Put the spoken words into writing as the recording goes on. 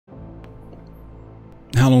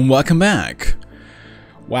Hello and welcome back.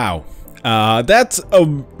 Wow, that's a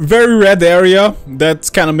very red area that's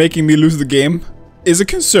kind of making me lose the game. Is a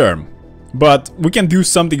concern, but we can do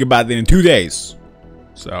something about it in 2 days.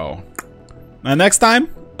 So, next time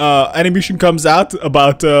any mission comes out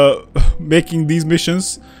about making these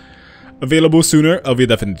missions available sooner, I'll be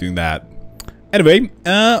definitely doing that. Anyway,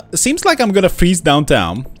 seems like I'm gonna freeze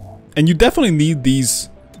downtown, and you definitely need these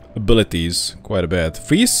abilities quite a bit.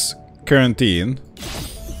 Freeze, quarantine,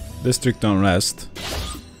 district unrest,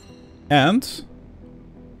 and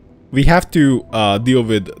we have to deal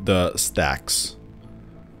with the stacks.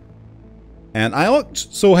 And I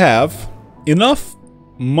also have enough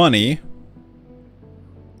money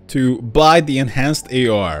to buy the enhanced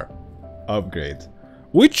AR upgrade,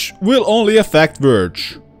 which will only affect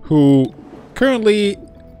Verge, who currently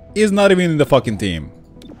is not even in the fucking team.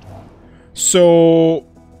 So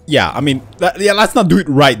yeah, I mean, let's not do it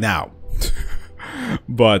right now.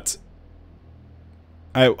 But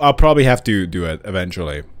I'll probably have to do it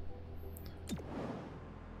eventually.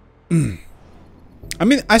 I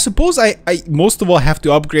mean, I suppose I most of all have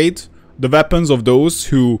to upgrade the weapons of those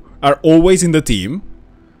who are always in the team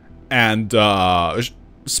and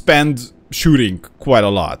spend shooting quite a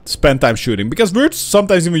lot. Spend time shooting, because Verge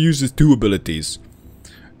sometimes even uses 2 abilities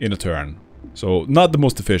in a turn. So not the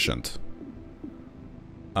most efficient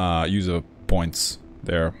use of points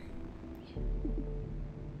there.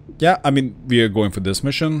 Yeah, I mean, we are going for this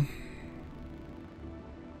mission.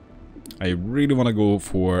 I really want to go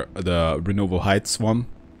for the Renovo Heights one.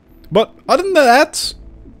 But other than that,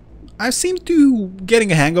 I seem to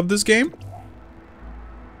getting a hang of this game.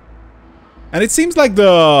 And it seems like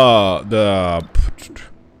the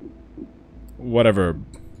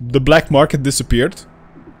black market disappeared.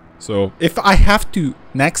 So if I have to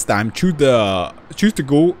next time choose to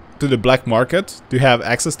go to the black market to have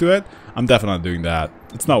access to it, I'm definitely doing that.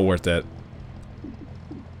 It's not worth it.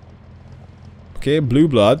 Okay, blue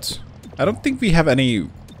blood. I don't think we have any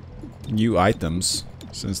new items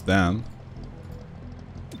since then.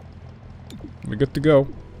 We're good to go.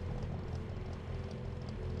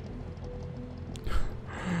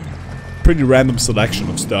 Pretty random selection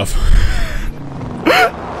of stuff.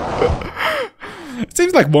 It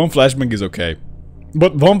seems like one flashbang is okay,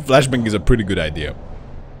 but one flashbang is a pretty good idea.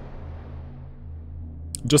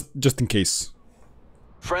 Just in case.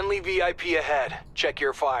 Friendly VIP ahead. Check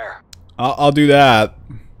your fire. I'll do that.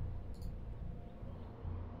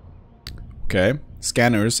 Okay.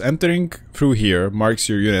 Scanners. Entering through here marks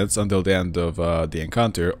your units until the end of the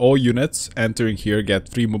encounter. All units entering here get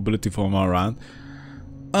free mobility from all around.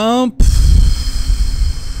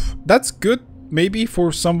 That's good maybe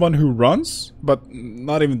for someone who runs, but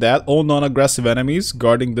not even that. All non-aggressive enemies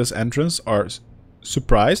guarding this entrance are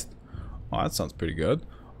surprised. Oh, that sounds pretty good.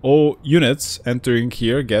 All units entering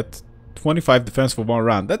here get 25 defense for 1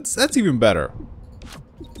 round. That's even better.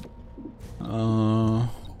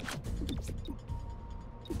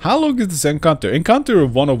 How long is this encounter? Encounter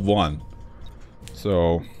of 1 of 1.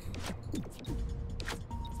 So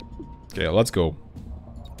okay, let's go.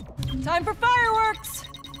 Time for fireworks!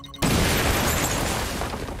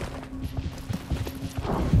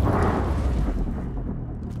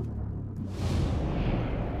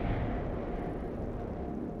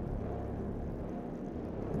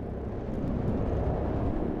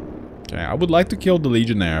 Okay, I would like to kill the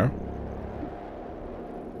Legionnaire.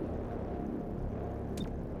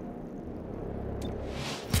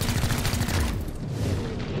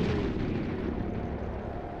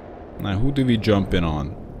 Now, who do we jump in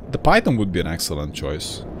on? The Python would be an excellent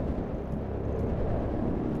choice.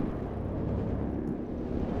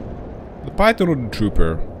 The Python or the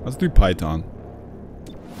Trooper? Let's do Python.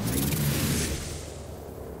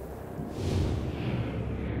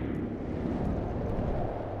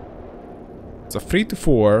 It's a 3 to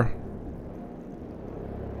 4.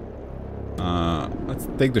 Let's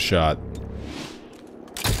take the shot.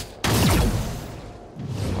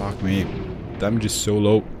 Fuck me. Damage is so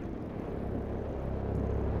low.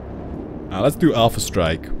 Let's do Alpha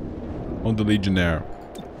Strike on the Legionnaire.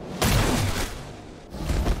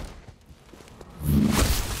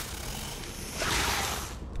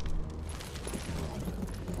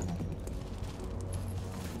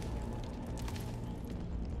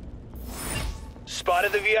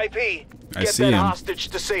 Spotted the VIP. I Get see that him. hostage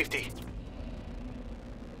to safety.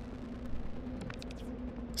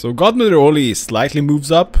 So Godmother only slightly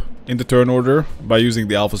moves up in the turn order by using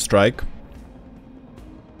the Alpha Strike.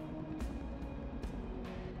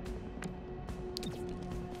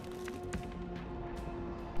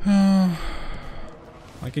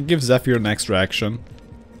 I can give Zephyr an extra action.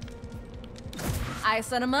 I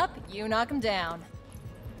set him up, you knock him down.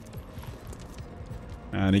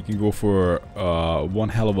 And he can go for one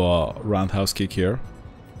hell of a roundhouse kick here.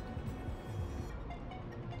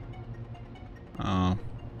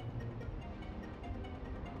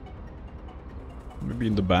 Maybe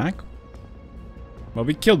in the back? Well,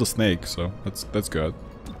 we killed the snake, so that's good.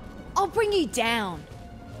 I'll bring you down.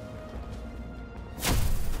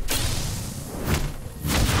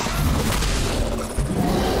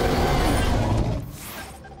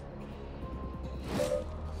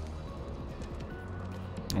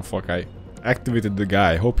 Oh fuck, I activated the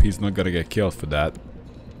guy. I hope he's not gonna get killed for that.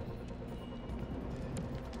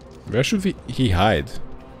 Where should he hide?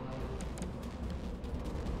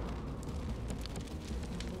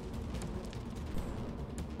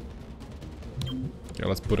 Okay,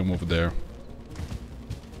 let's put him over there.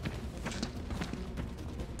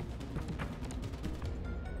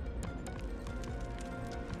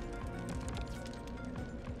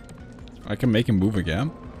 I can make him move again.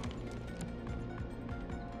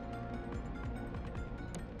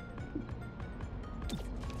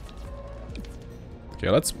 Okay,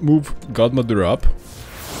 let's move Godmother up.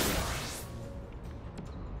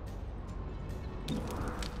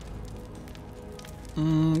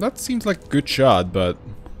 That seems like a good shot, but...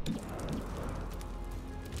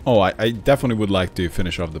 Oh, I definitely would like to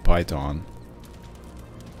finish off the Python.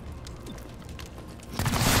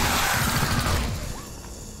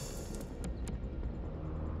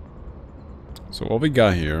 So what we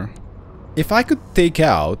got here... If I could take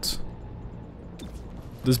out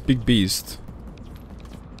this big beast...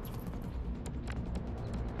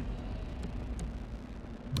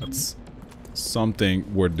 That's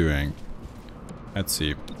something worth doing. Let's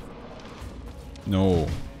see. No.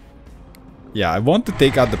 Yeah, I want to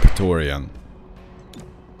take out the Praetorian.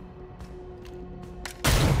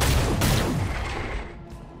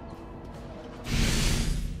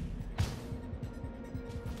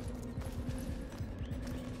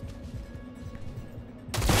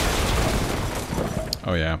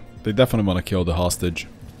 Oh yeah, they definitely want to kill the hostage.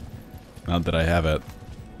 Now that I have it.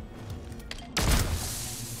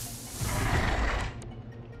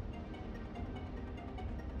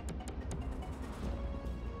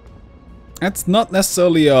 That's not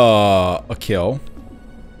necessarily a kill.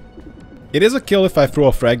 It is a kill if I throw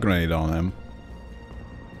a frag grenade on him.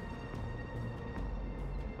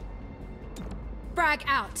 Frag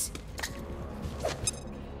out.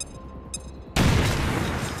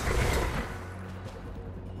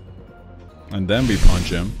 And then we punch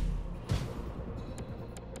him.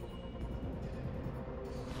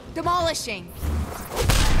 Demolishing.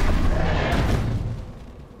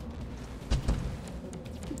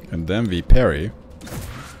 And then we parry.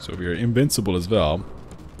 So we are invincible as well.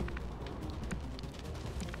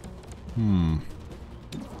 I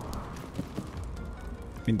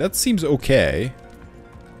mean, that seems okay.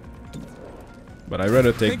 But I'd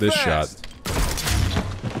rather take this shot.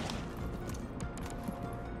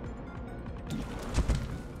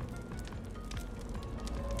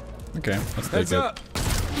 Okay, let's take it.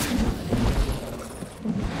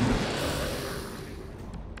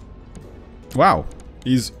 Wow,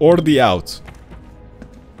 he's already out.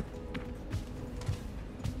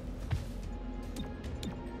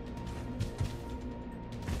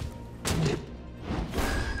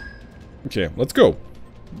 Okay, let's go.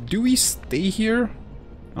 Do we stay here?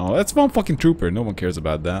 Oh, that's one fucking trooper. No one cares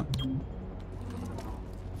about that.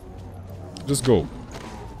 Just go.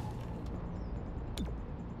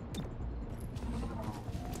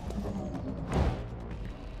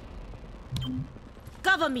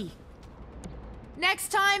 Cover me. Next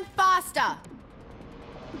time, faster.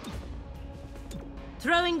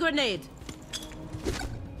 Throwing grenade.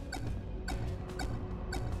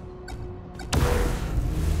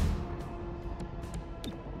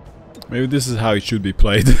 Maybe this is how it should be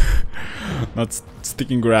played. Not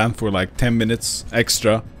sticking around for like 10 minutes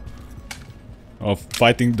extra of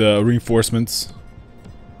fighting the reinforcements.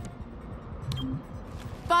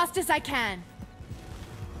 Fast as I can.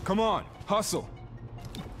 Come on, hustle.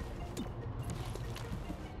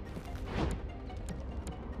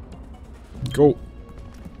 Go.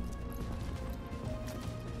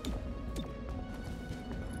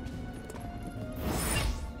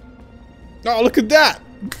 Oh, look at that!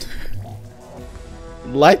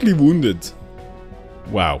 Lightly wounded.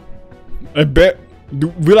 Wow. I bet.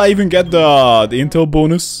 Will I even get the intel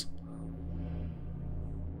bonus?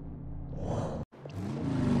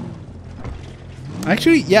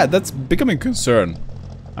 Actually, yeah, that's becoming a concern.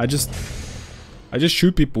 I just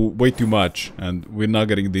shoot people way too much, and we're not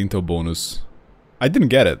getting the intel bonus. I didn't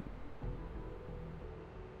get it.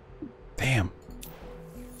 Damn.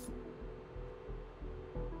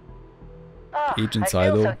 Agent I feel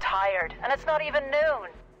Idol. so tired. tired, and it's not even noon.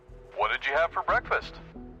 What did you have for breakfast?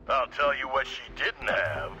 I'll tell you what she didn't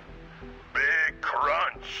have. Big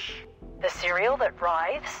Crunch. The cereal that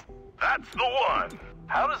writhes? That's the one.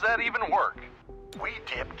 How does that even work? We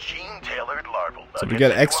dip gene-tailored larval nuggets So we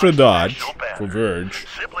get into extra our dodge special for batter. Verge.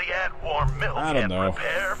 Simply add warm milk I don't and know.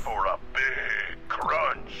 prepare for a big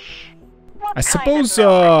crunch. What I kind suppose of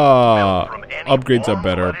milk? Milk from any upgrades are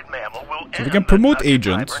better. warm-blooded mammal will So we end can the promote nugget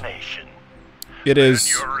agents. hibernation. It Then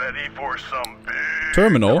is you're ready for some big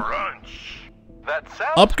terminal. crunch. That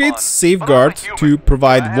sounds upgrades fun, safeguard but I'm a to human.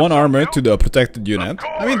 provide Can I have one some armor too? to the protected unit.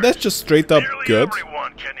 I mean, that's just straight up Nearly good.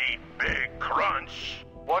 everyone can eat Big Crunch.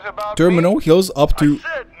 What about Terminal me? heals up to I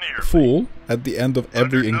said nearly. full at the end of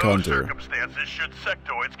every Under encounter. No circumstances should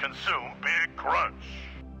sectoids consume Big Crunch.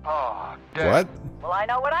 Oh, damn. What? Well, I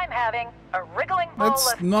know what I'm having. A wriggling bowl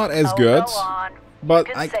That's of... not as Oh, good. go on. But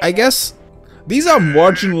You can say I it. guess these are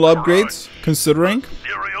marginal upgrades, considering.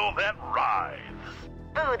 Cereal that writhes.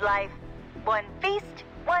 Food life. One feast,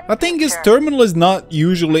 one The thing is, future. Terminal is not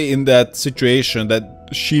usually in that situation that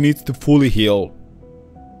she needs to fully heal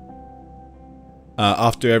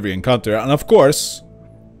after every encounter. And of course,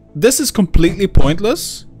 this is completely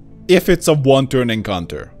pointless if it's a one-turn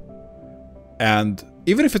encounter. And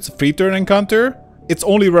even if it's a 3-turn encounter, it's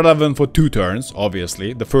only relevant for 2 turns,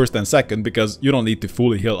 obviously, the first and second, because you don't need to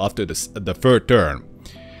fully heal after the 3rd turn.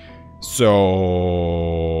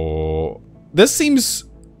 So this seems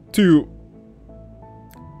to...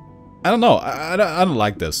 I don't know, I don't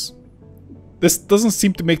like this. This doesn't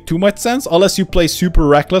seem to make too much sense unless you play super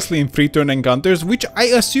recklessly in 3-turn encounters, which I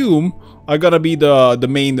assume are gonna be the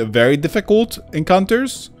main very difficult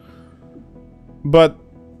encounters. But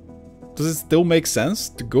does it still make sense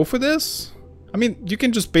to go for this? I mean, you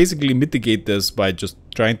can just basically mitigate this by just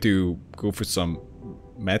trying to go for some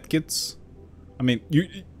medkits. I mean,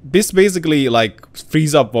 this basically like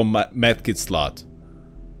frees up one medkit slot.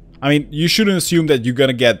 I mean, you shouldn't assume that you're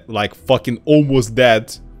gonna get like fucking almost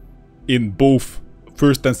dead in both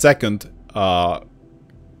first and second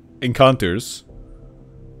encounters.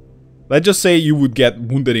 Let's just say you would get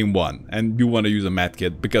wounded in one and you want to use a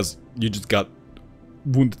medkit because you just got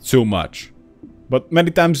wounded so much. But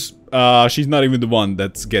many times she's not even the one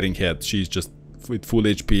that's getting hit. She's just with full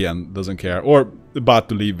HP and doesn't care, or about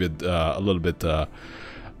to leave with a little bit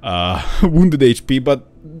wounded HP. But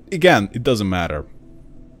again, it doesn't matter.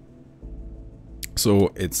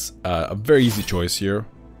 So it's a very easy choice here.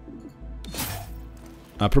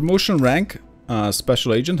 Promotion rank,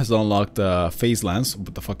 Special Agent has unlocked Phase Lance.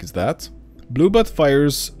 What the fuck is that? Bluebutt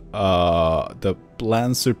fires the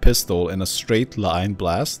Lancer pistol in a straight line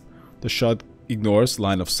blast. The shot ignores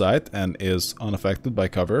line of sight and is unaffected by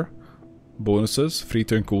cover. Bonuses,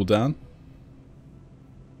 3-turn cooldown.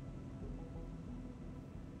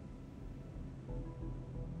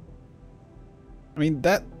 I mean,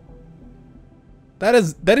 that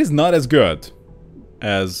is not as good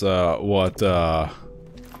as what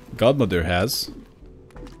Godmother has,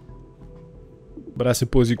 but I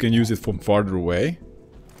suppose you can use it from farther away.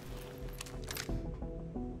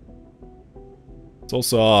 It's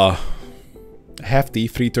also a hefty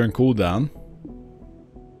 3-turn cooldown.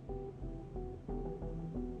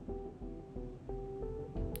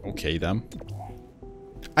 Okay then.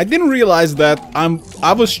 I didn't realize that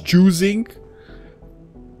I was choosing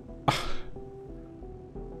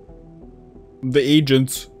the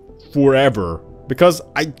agents forever, because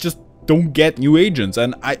I just don't get new agents,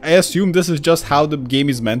 and I assume this is just how the game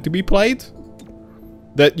is meant to be played,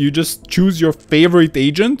 that you just choose your favorite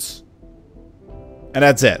agents and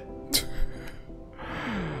that's it.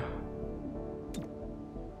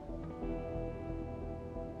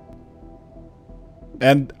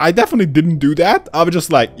 And I definitely didn't do that. I was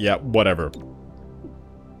just like, yeah, whatever.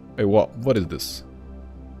 Wait, what is this?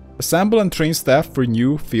 Assemble and train staff for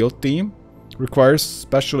new field team. Requires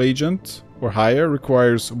special agent or higher.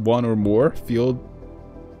 Requires 1 or more field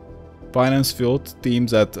finance field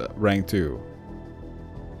teams at rank 2.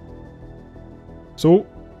 So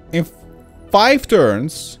in 5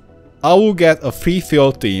 turns, I will get a free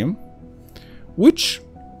field team. Which,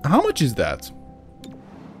 how much is that?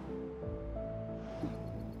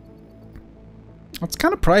 That's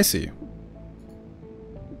kind of pricey.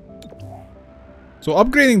 So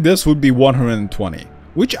upgrading this would be 120,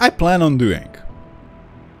 which I plan on doing.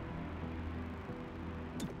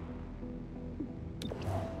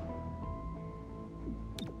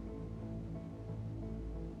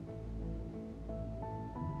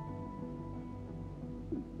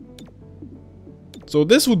 So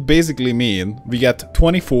this would basically mean we get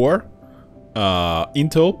 24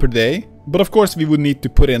 intel per day. But of course we would need to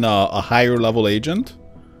put in a higher level agent.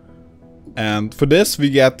 And for this we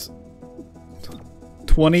get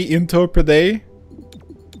 20 intel per day.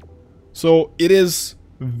 So it is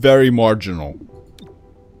very marginal.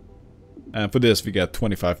 And for this we get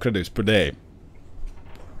 25 credits per day.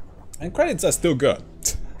 And credits are still good.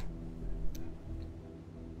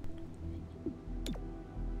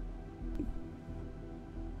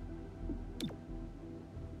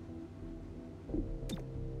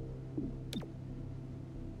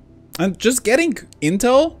 And just getting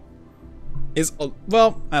intel is,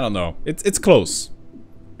 well, I don't know. It's close.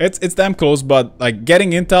 It's damn close, but like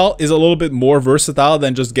getting intel is a little bit more versatile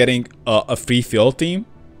than just getting a free field team.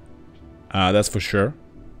 That's for sure.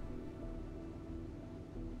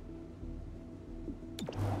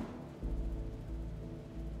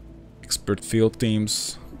 Expert field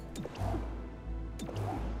teams.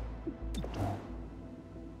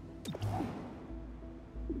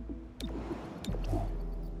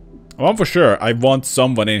 Well, for sure, I want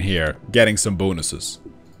someone in here getting some bonuses.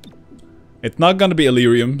 It's not gonna be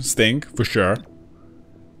Illyrium Sting, for sure.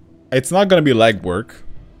 It's not gonna be legwork.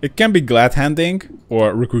 It can be glad handing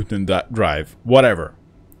or recruitment drive, whatever.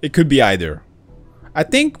 It could be either. I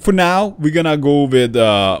think for now, we're gonna go with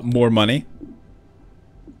more money.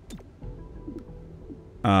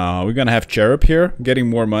 We're gonna have Cherub here, getting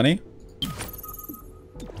more money.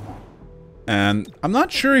 And I'm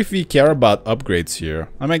not sure if we care about upgrades here.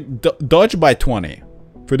 I mean, dodge by 20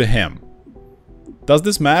 for the him. Does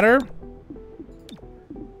this matter?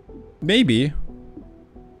 Maybe.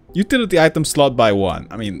 Utility item slot by 1.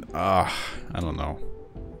 I mean, I don't know.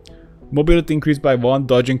 Mobility increased by 1,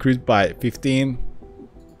 dodge increased by 15.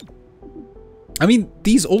 I mean,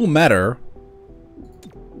 these all matter.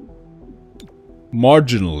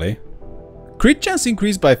 Marginally. Crit chance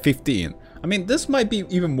increased by 15. I mean, this might be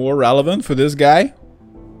even more relevant for this guy.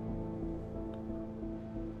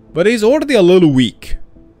 But he's already a little weak.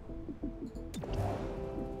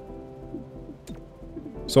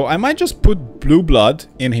 So I might just put blue blood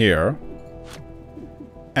in here.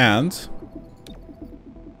 And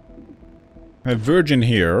a virgin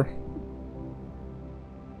here.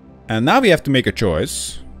 And now we have to make a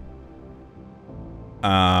choice.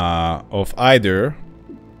 Of either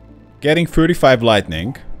getting 35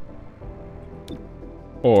 lightning.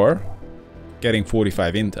 Or getting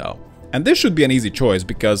 45 intel. And this should be an easy choice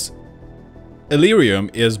because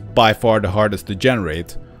Illyrium is by far the hardest to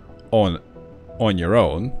generate on your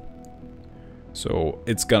own. So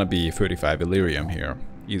it's gonna be 35 Illyrium here.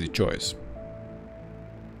 Easy choice.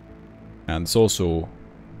 And it's also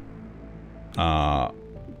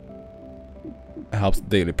helps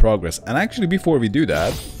daily progress. And actually before we do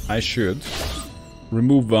that, I should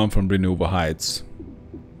remove one from Renova Heights.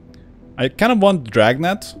 I kind of want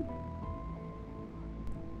Dragnet.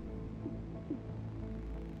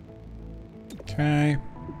 Okay.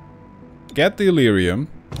 Get the Illyrium.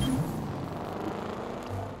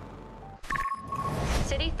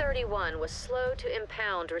 City 31 was slow to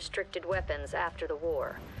impound restricted weapons after the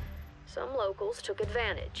war. Some locals took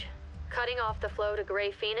advantage. Cutting off the flow to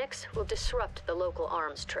Grey Phoenix will disrupt the local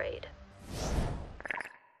arms trade.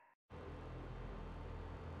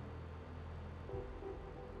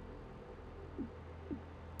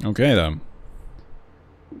 Okay then.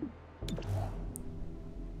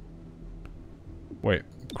 Wait,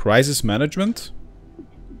 crisis management?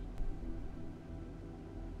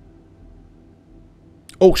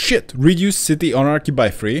 Oh shit! Reduce city anarchy by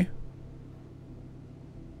 3?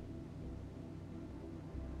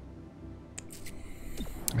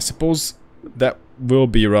 I suppose that will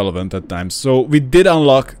be relevant at times. So we did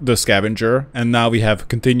unlock the scavenger and now we have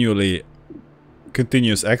continuous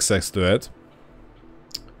access to it.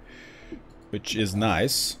 Which is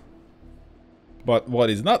nice. But what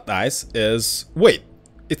is not nice is... Wait,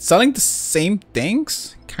 it's selling the same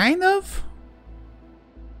things? Kind of?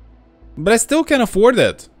 But I still can afford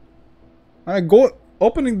it.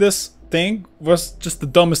 Opening this thing was just the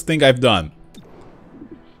dumbest thing I've done.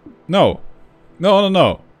 No.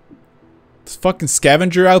 No. This fucking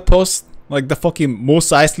scavenger outpost. Like the fucking Mos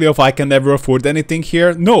Eisley of I can never afford anything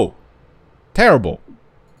here. No. Terrible.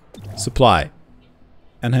 Supply.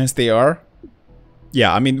 Enhanced AR.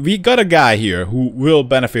 Yeah, I mean, we got a guy here who will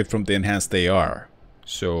benefit from the enhanced AR.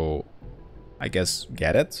 So, I guess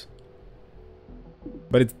get it.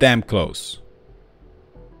 But it's damn close.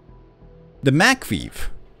 The MacThief.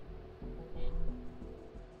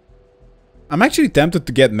 I'm actually tempted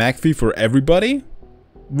to get MacThief for everybody.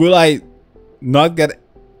 Will I not get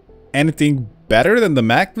anything better than the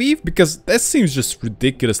MacThief? Because that seems just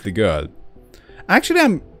ridiculously good. Actually,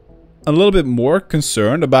 I'm a little bit more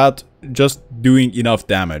concerned about just doing enough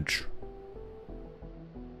damage.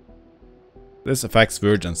 This affects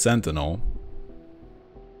Virgin Sentinel.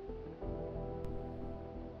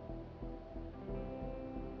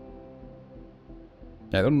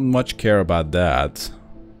 I don't much care about that.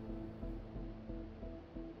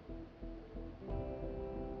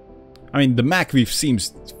 I mean, the Mac Weave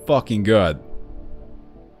seems fucking good.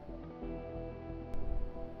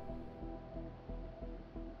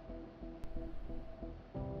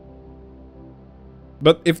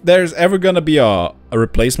 But if there's ever gonna be a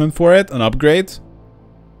replacement for it, an upgrade,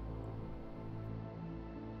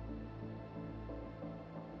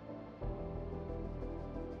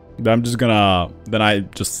 then I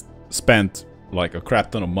just spent like a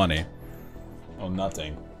crap ton of money on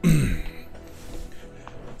nothing.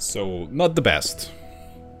 So, not the best.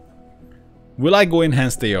 Will I go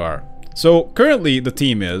enhanced AR? So, currently the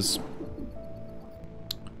team is...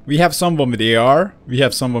 we have someone with AR, we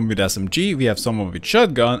have someone with SMG, we have someone with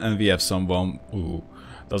shotgun, and we have someone who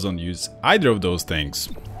doesn't use either of those things.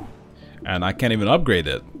 And I can't even upgrade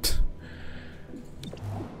it.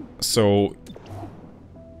 So...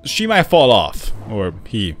 she might fall off. Or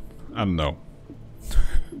he. I don't know.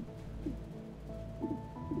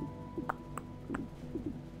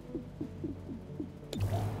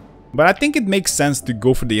 But I think it makes sense to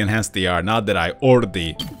go for the enhanced AR now that I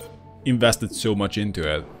already invested so much into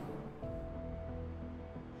it.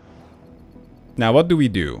 Now what do we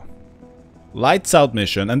do? Lights out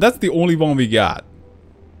mission, and that's the only one we got.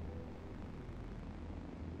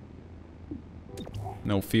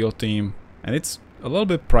 No field team, and it's a little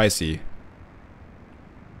bit pricey.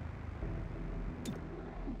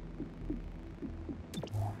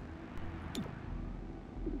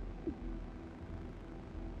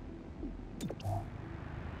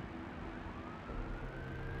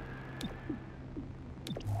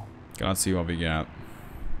 Can't see what we got.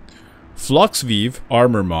 Flux Weave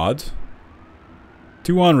armor mod,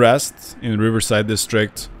 2 unrest in Riverside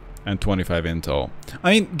District, and 25 intel.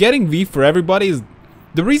 I mean, getting Weave for everybody is...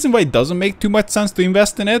 the reason why it doesn't make too much sense to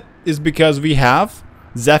invest in it is because we have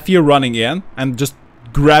Zephyr running in and just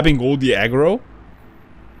grabbing all the aggro.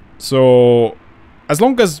 So, as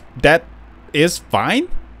long as that is fine,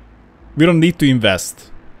 we don't need to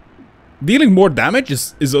invest. Dealing more damage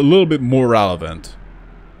is a little bit more relevant.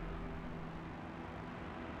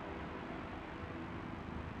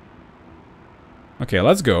 Okay,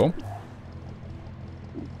 let's go.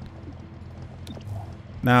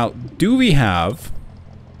 Now, do we have...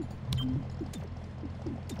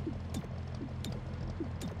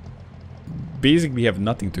 basically, we have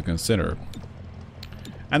nothing to consider.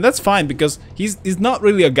 And that's fine, because he's not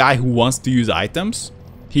really a guy who wants to use items.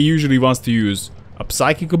 He usually wants to use a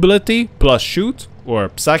psychic ability plus shoot,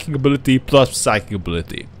 or psychic ability plus psychic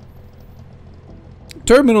ability.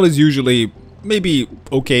 Terminal is usually maybe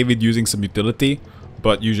okay with using some utility,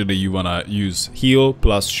 but usually you wanna use heal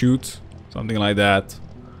plus shoot, something like that.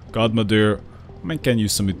 Godmother, I mean, can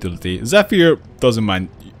use some utility. Zephyr doesn't mind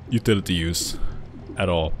utility use at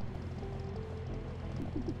all.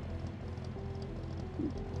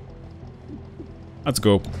 Let's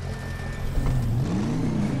go.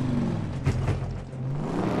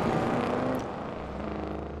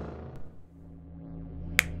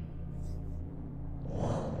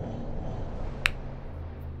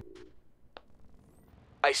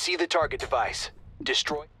 I see the target device.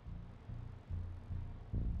 Destroy.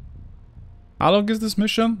 How long is this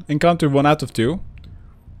mission? Encounter 1 out of 2.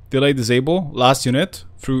 Delay disable. Last unit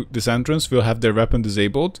through this entrance will have their weapon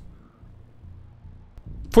disabled.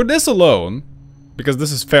 For this alone, because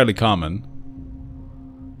this is fairly common,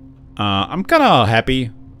 I'm kinda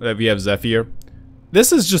happy that we have Zephyr.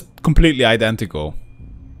 This is just completely identical.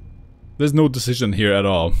 There's no decision here at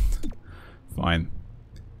all. Fine.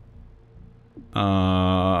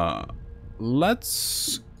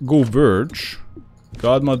 Let's go Verge,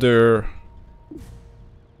 Godmother,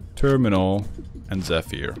 Terminal, and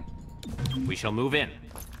Zephyr. We shall move in.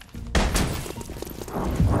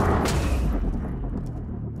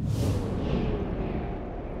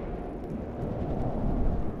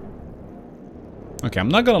 Okay, I'm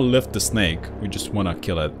not gonna lift the snake. We just wanna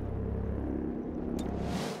kill it.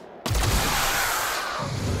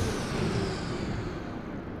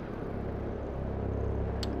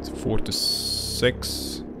 It's 4 to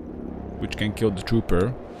 6, which can kill the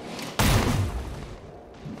trooper.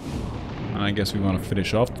 And I guess we wanna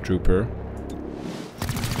finish off the trooper.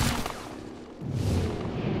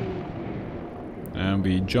 And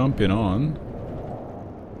we jump in on.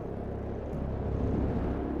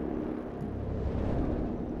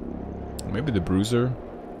 Maybe the bruiser.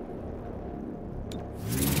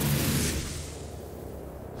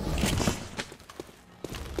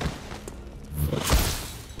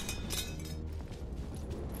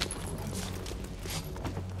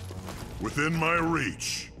 Within my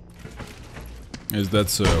reach. Is that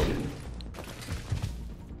so?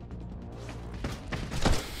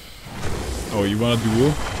 Oh, you want to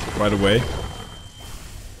duel? Right away.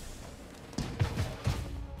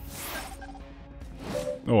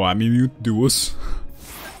 Oh, I'm immune to duels.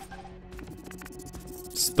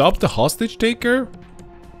 Stop the hostage taker?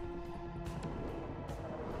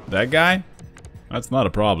 That guy? That's not a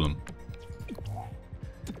problem.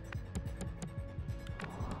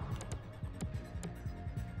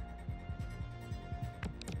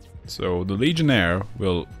 So the Legionnaire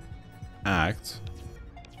will act,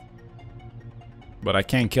 but I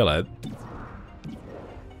can't kill it.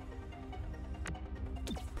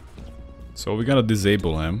 So we're gonna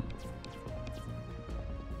disable him.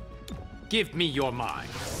 Give me your mind.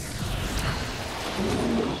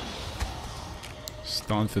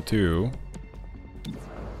 Stun for 2.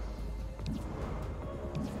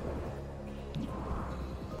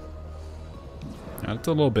 That's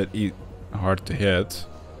a little bit hard to hit.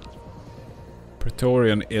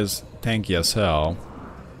 Praetorian is tanky as hell.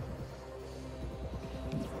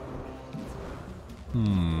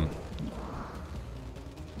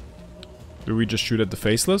 Do we just shoot at the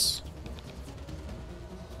faceless?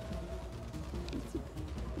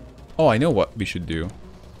 Oh, I know what we should do.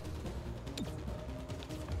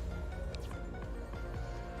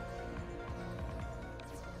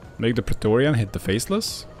 Make the Praetorian hit the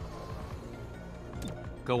faceless?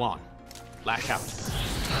 Go on. Lash out.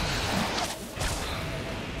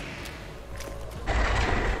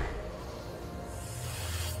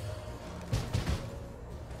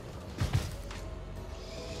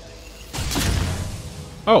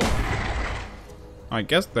 Oh. I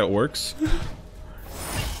guess that works.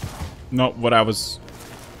 Not what I was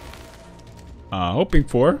hoping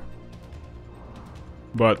for.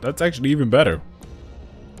 But that's actually even better.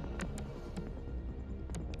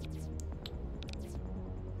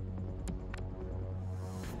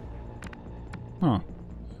 Huh.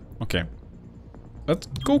 Okay. Let's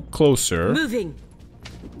go closer. Moving.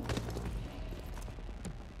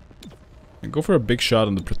 And go for a big shot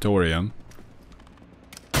on the Praetorian.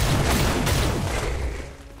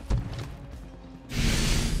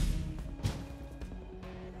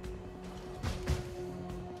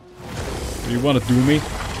 You want to do me?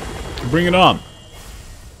 Bring it on!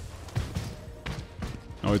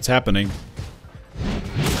 Oh, it's happening.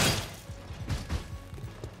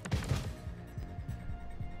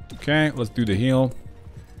 Okay, let's do the heal.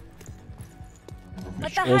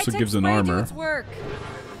 Which also gives an armor. Work.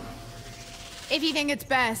 If you think it's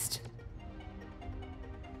best.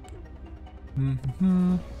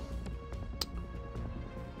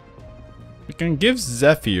 We can give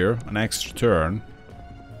Zephyr an extra turn.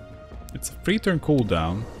 It's a 3-turn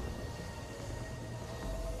cooldown.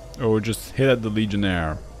 Or just hit at the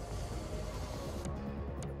Legionnaire.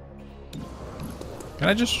 Can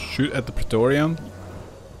I just shoot at the Praetorian?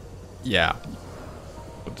 Yeah.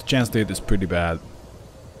 But the chance to hit is pretty bad.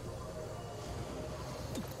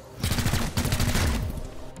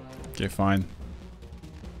 Okay, fine.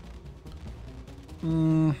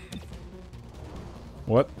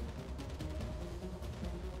 What?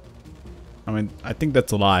 I mean, I think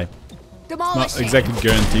that's a lie. Not exactly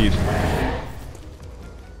guaranteed.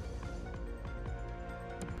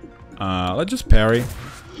 Let's just parry.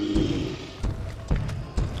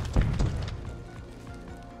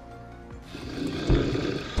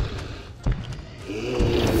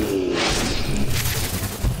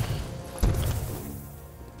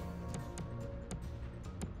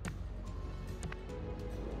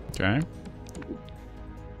 Okay.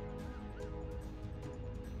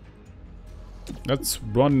 Let's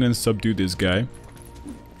run and subdue this guy.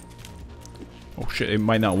 Oh shit, it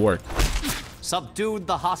might not work. Subdued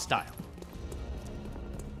the hostile.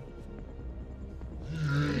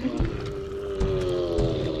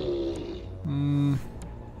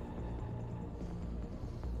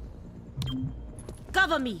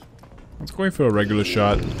 Cover me. Let's go in for a regular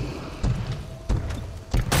shot.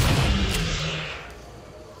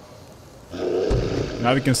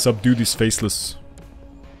 Now we can subdue these faceless.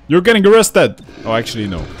 You're getting arrested! Oh, actually,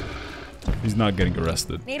 no. He's not getting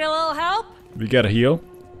arrested. Need a little help? We gotta heal.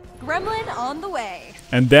 Gremlin on the way.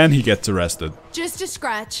 And then he gets arrested. Just a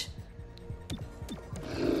scratch.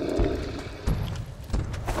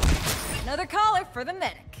 Another caller for the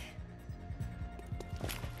medic.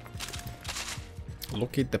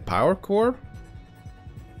 Locate the power core?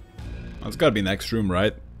 Oh, it's gotta be next room,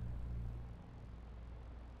 right?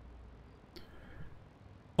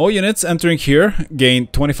 All units entering here gain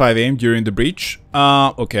 25 aim during the breach.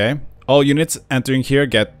 Okay. All units entering here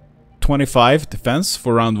get 25 defense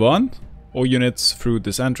for round 1. All units through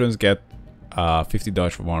this entrance get 50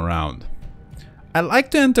 dodge for 1 round. I like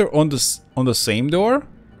to enter on the same door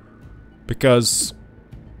because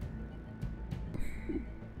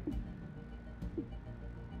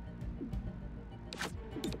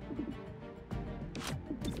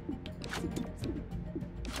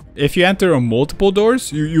if you enter on multiple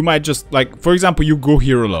doors, you might just, like, for example, you go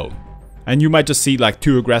here alone. And you might just see like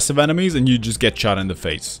 2 aggressive enemies and you just get shot in the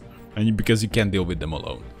face. And because you can't deal with them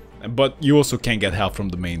alone. But you also can't get help from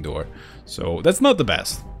the main door. So that's not the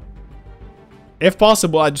best. If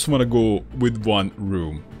possible, I just want to go with one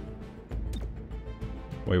room.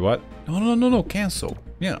 Wait, what? No, cancel.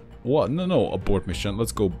 Yeah, what? No, abort mission.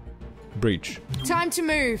 Let's go breach. Time to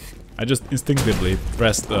move. I just instinctively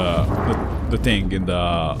pressed the thing in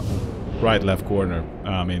the right left corner.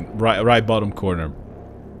 I mean, right bottom corner.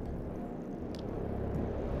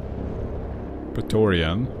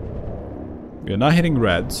 Praetorian. We are not hitting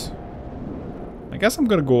reds. I guess I'm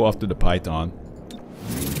gonna go after the Python.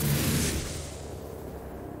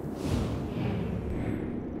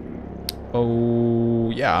 Oh,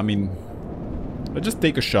 yeah, I mean... let's just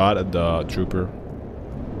take a shot at the trooper.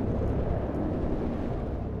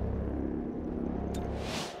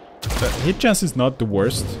 The hit chance is not the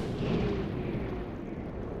worst.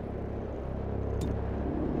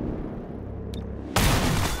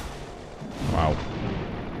 Wow.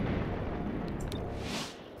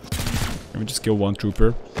 Can we just kill one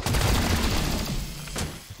trooper?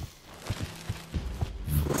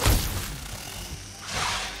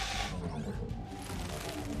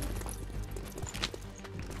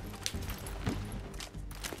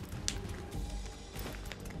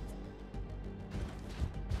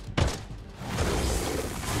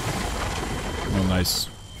 Oh, nice.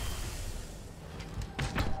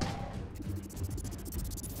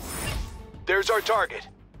 There's our target.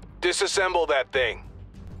 Disassemble that thing.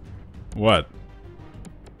 What?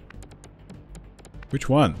 Which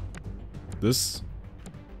one? This?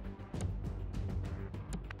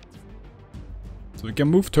 So we can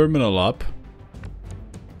move terminal up.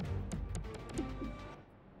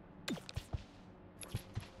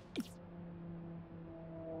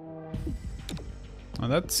 Oh,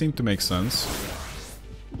 that seemed to make sense.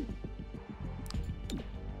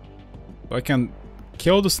 So I can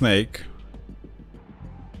kill the snake.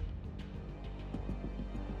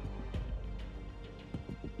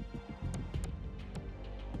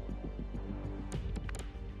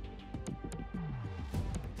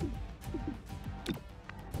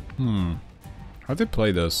 How do they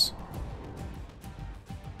play this?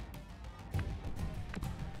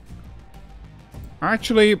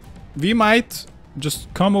 Actually, we might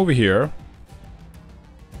just come over here.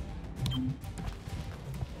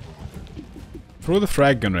 Throw the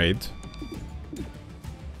frag grenade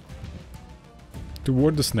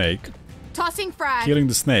toward the snake. Tossing frag. Killing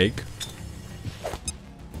the snake.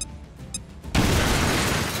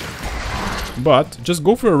 But just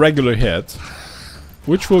go for a regular hit,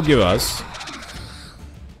 which will give us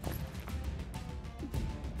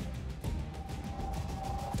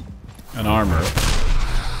an armor.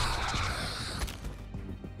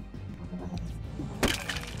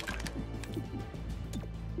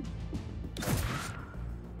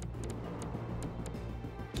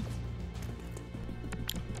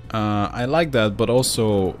 I like that, but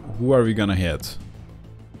also, who are we gonna hit?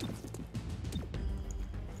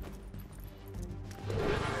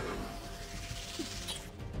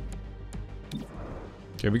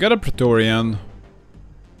 Okay, we got a Praetorian.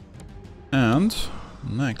 And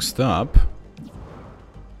next up...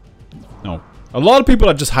 no. A lot of people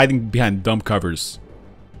are just hiding behind dumb covers.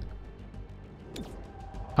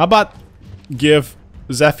 How about give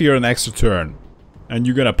Zephyr an extra turn? And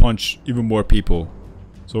you're gonna punch even more people.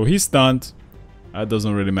 So he's stunned. That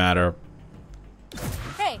doesn't really matter.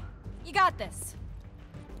 Hey, you got this.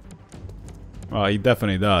 Well, he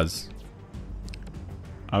definitely does.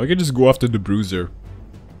 We can just go after the bruiser.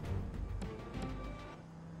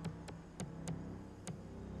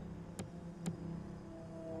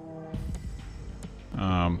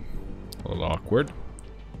 A little awkward.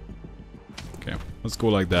 Okay, let's go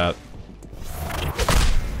like that.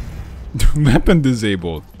 Weapon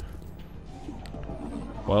disabled.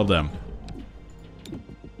 Well done.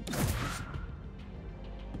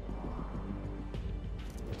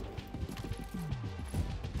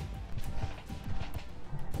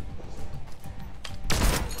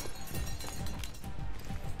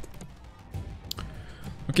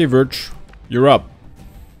 Okay, Verge, you're up.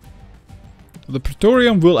 The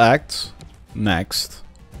Praetorian will act next.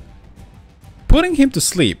 Putting him to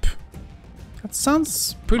sleep. That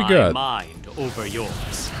sounds pretty good. My mind over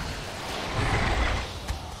yours.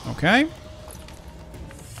 Okay.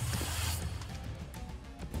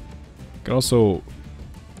 Can also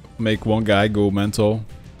make one guy go mental.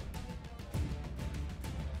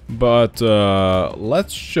 But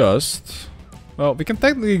let's just... well, we can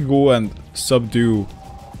technically go and subdue...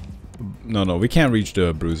 no, we can't reach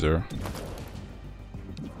the bruiser.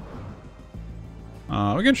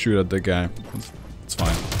 We can shoot at the guy. It's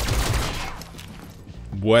fine.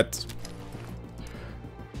 What?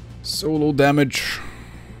 So low damage.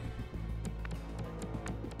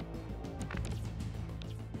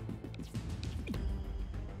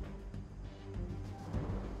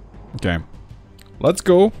 Okay. Let's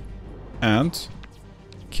go and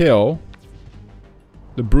kill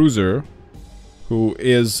the bruiser, who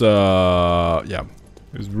is yeah,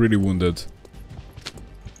 is really wounded.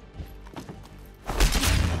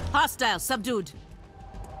 Hostile subdued.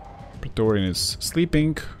 Praetorian is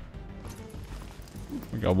sleeping.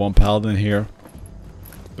 We got one paladin here,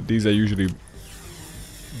 but these are usually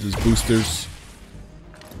just boosters.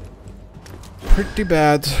 Pretty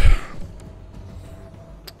bad.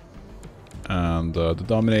 And the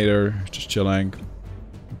Dominator just chilling.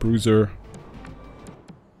 Bruiser.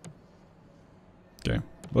 Okay,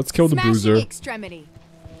 let's kill the Bruiser. Extremity.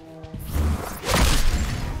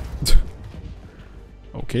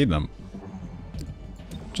 Okay then.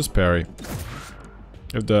 Just parry.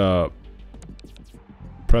 If the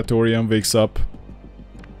Praetorian wakes up.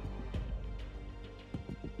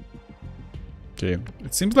 Okay,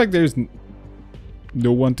 it seems like there's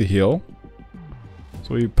no one to heal.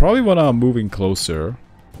 So you probably wanna move in closer.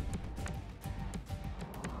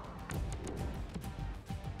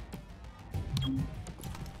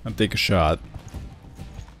 And take a shot.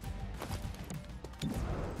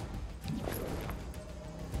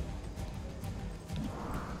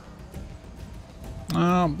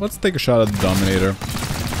 Let's take a shot at the Dominator.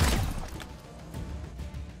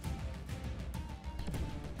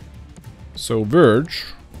 So Verge.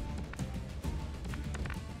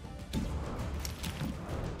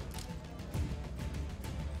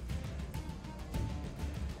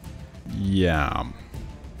 Yeah.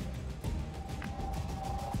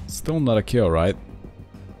 Still not a kill, right?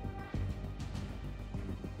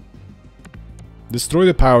 Destroy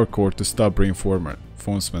the power core to stop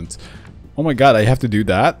reinforcements. Oh my god, I have to do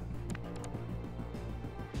that?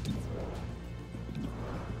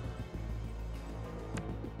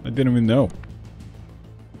 I didn't even know.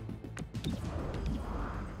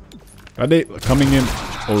 Are they coming in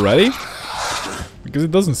already? Because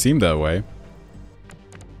it doesn't seem that way.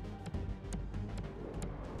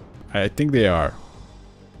 I think they are.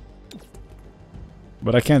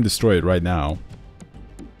 But I can't destroy it right now.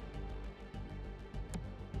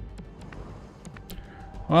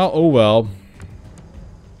 Well, oh well.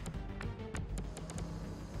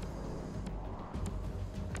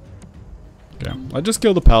 Okay, I just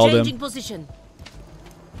killed the Paladin. Changing position.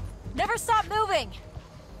 Never stop moving.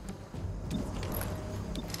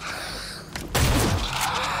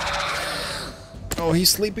 Oh, he's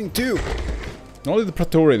sleeping too. Only the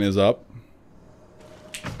Praetorian is up.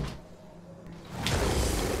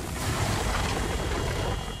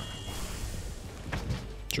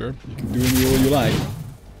 Sure, you can do any roll you like.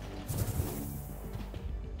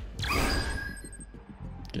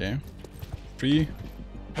 Okay. 3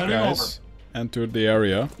 guys entered the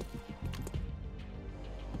area.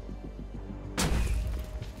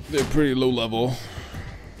 They're pretty low level.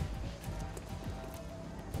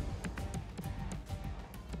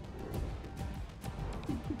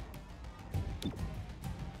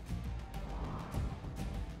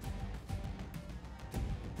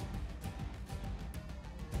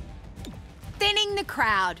 Thinning the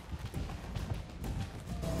crowd.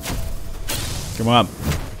 Come on.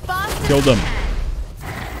 Boston Killed them.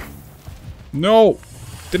 No!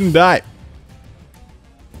 Didn't die.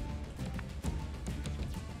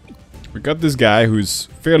 We got this guy who's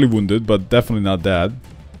fairly wounded, but definitely not dead.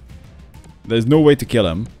 There's no way to kill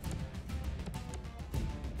him.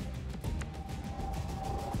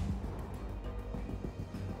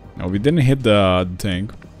 No, we didn't hit the thing.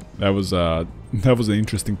 That was an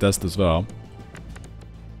interesting test as well.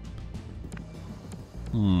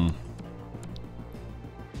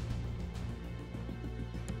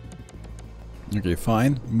 Okay,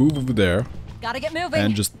 fine. Move over there. Gotta get moving.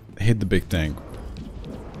 And just hit the big thing.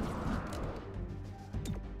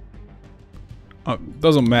 Oh,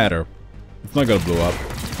 doesn't matter. It's not gonna blow up.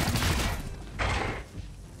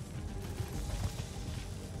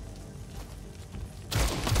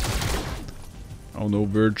 Oh no,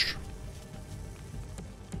 Verge.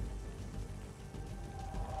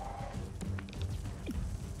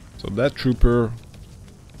 So that trooper...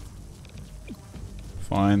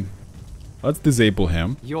 Fine. Let's disable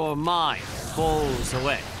him. Your mind falls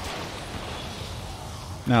away.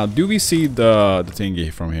 Now, do we see the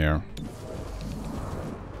thingy from here?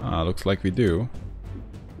 Looks like we do.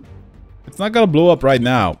 It's not gonna blow up right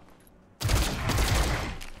now.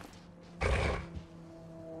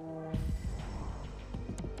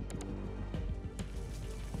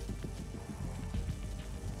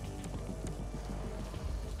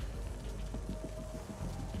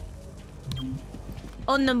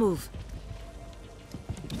 On the move.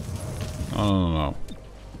 Oh no.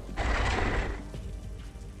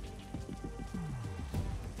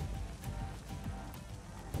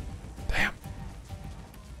 Damn.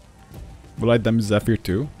 Will I damage Zephyr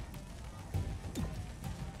too?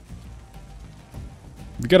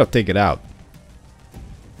 We gotta take it out.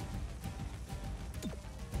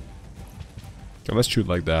 Okay, let's shoot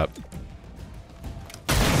like that.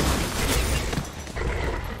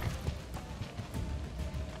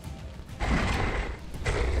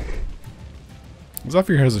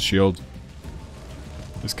 Zephyr has a shield.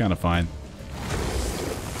 It's kind of fine.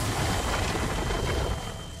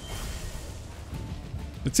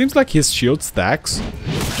 It seems like his shield stacks,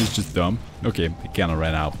 which is just dumb. Okay, he kind of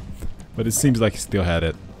ran out. But it seems like he still had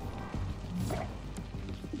it.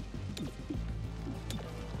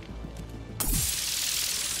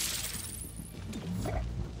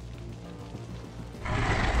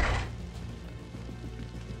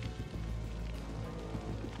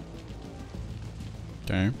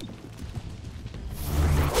 Okay.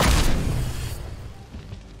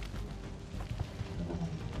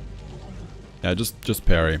 Yeah, just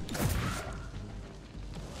parry.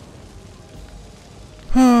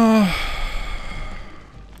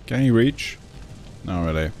 Can he reach? Not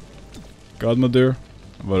really. Godmother,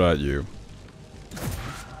 what about you?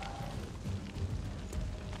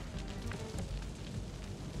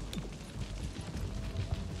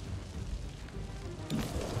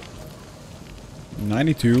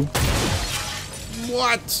 $92.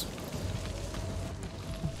 What?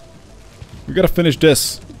 We gotta finish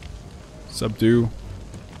this. Subdue.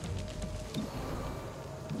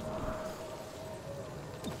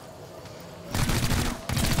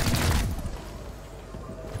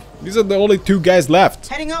 These are the only 2 guys left.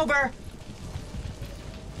 Heading over.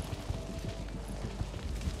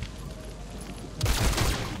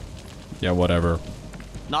 Yeah, whatever.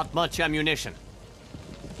 Not much ammunition.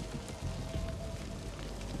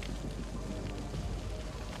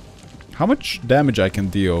 How much damage I can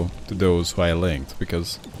deal to those who I linked?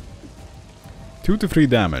 Because 2 to 3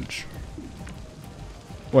 damage.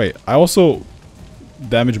 Wait, I also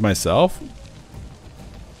damage myself?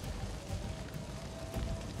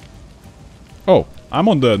 Oh, I'm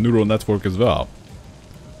on the neural network as well.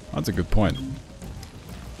 That's a good point.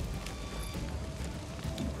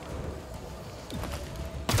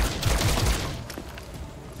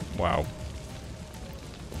 Wow.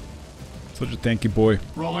 Such a tanky boy.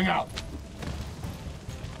 Rolling out.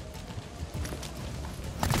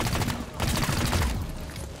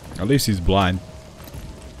 At least he's blind.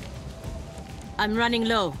 I'm running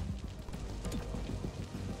low.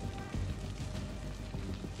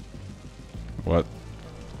 What?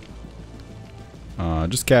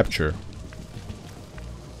 Just capture.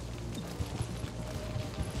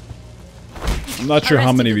 I'm not sure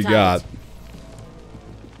how many we got.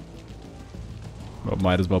 But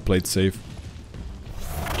might as well play it safe.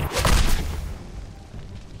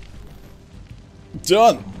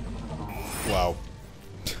 Done! Wow.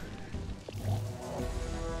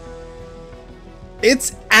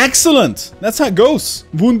 It's excellent! That's how it goes.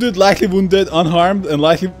 Wounded, lightly wounded, unharmed, and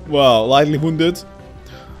lightly wounded.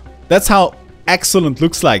 That's how excellent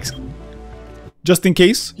looks like. Just in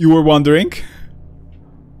case you were wondering.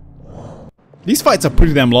 These fights are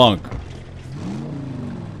pretty damn long.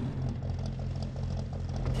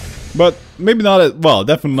 But maybe not as, well,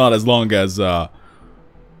 definitely not as long as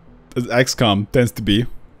XCOM tends to be.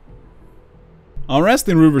 Unrest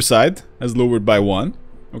in Riverside has lowered by 1.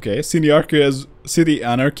 Okay, City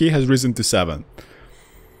Anarchy has risen to 7.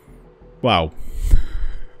 Wow.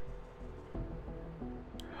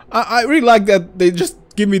 I really like that they just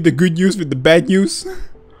give me the good news with the bad news.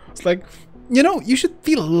 It's like, you know, you should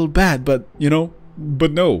feel a little bad, but, you know,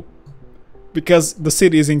 but no. Because the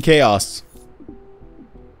city is in chaos.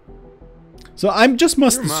 So I just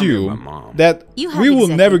must assume that we will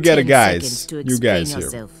never get a you guys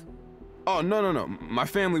here. Oh, no. My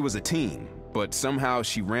family was a team, but somehow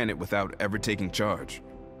she ran it without ever taking charge.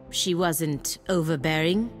 She wasn't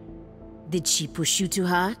overbearing? Did she push you too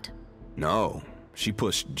hard? No, she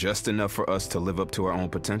pushed just enough for us to live up to our own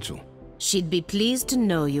potential. She'd be pleased to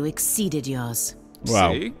know you exceeded yours.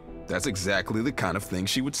 Wow. See? That's exactly the kind of thing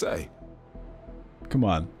she would say. Come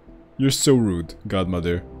on. You're so rude,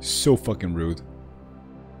 Godmother. So fucking rude.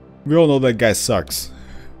 We all know that guy sucks.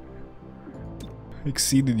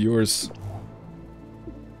 Exceeded yours.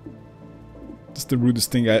 That's the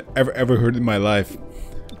rudest thing I ever heard in my life.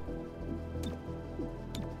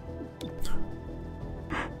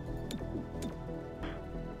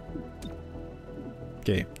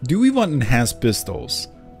 Okay, do we want enhanced pistols?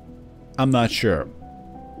 I'm not sure.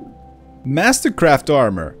 Mastercraft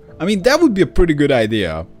armor. I mean, that would be a pretty good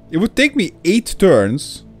idea. It would take me 8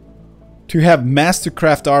 turns to have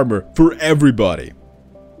Mastercraft armor for everybody.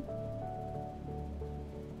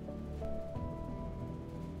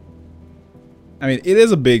 I mean, it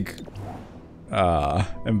is a big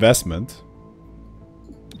investment.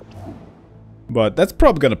 But that's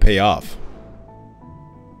probably gonna pay off.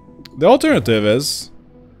 The alternative is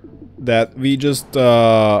that we just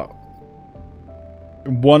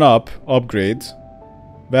upgrade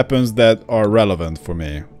weapons that are relevant for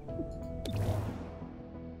me.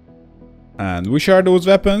 And which are those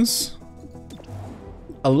weapons?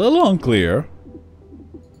 A little unclear.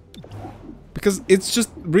 Because it's just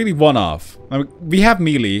really one-off. I mean, we have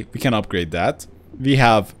melee, we can upgrade that. We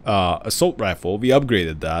have assault rifle, we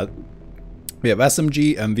upgraded that. We have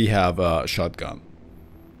SMG and we have shotgun.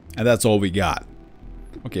 And that's all we got.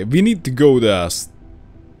 Okay, we need to go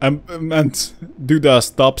and do the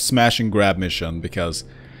stop, smash and grab mission because,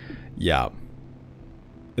 yeah,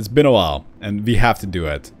 it's been a while and we have to do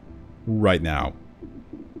it right now.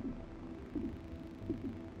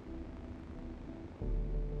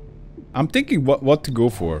 I'm thinking what to go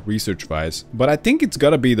for research-wise, but I think it's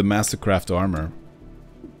gotta be the Mastercraft armor.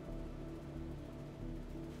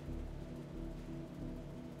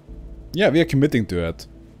 Yeah, we are committing to it.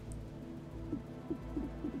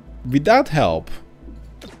 Without help,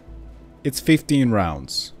 it's 15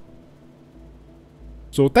 rounds.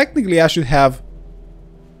 So technically I should have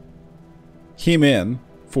him in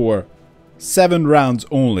for 7 rounds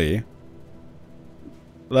only.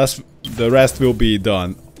 The rest will be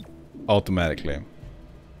done automatically.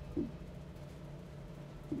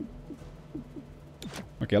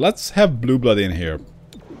 Okay, let's have Blue Blood in here.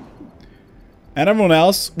 And everyone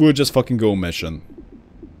else will just fucking go mission.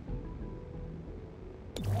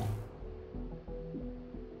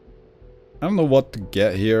 I don't know what to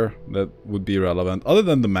get here that would be relevant, other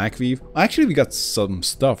than the MacWeave. Actually, we got some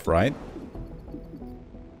stuff, right?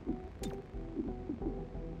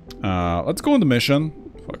 Let's go on the mission.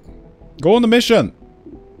 Fuck. Go on the mission!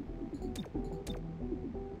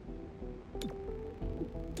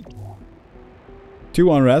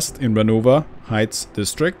 Two unrest in Renova Heights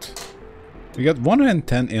District. We got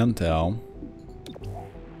 110 intel.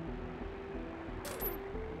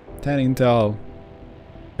 10 intel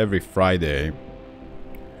every Friday.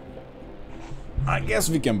 I guess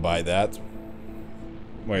we can buy that.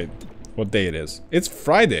 Wait, what day it is? It's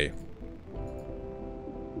Friday.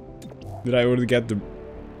 Did I already get the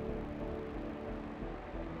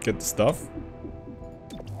stuff?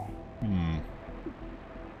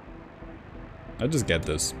 I'll just get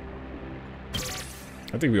this.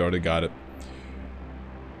 I think we already got it.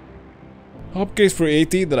 Upgrades for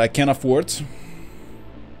 80 that I can afford.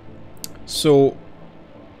 So,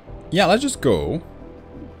 yeah, let's just go.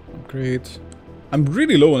 Upgrade. I'm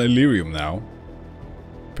really low on Illyrium now.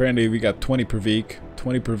 Apparently we got 20 per week,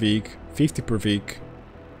 20 per week, 50 per week.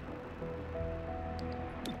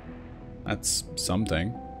 That's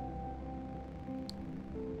something.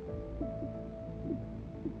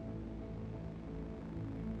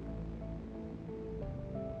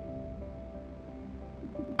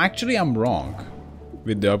 Actually, I'm wrong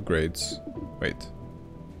with the upgrades. Wait.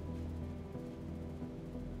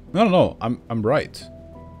 No, I'm right.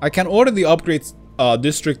 I can order the upgrades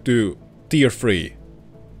district to tier 3.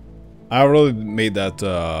 I already made that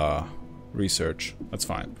research. That's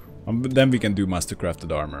fine. Then we can do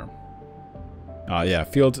Mastercrafted armor. Yeah,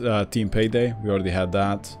 field team payday. We already had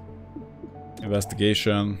that.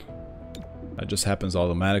 Investigation. That just happens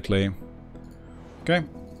automatically. Okay.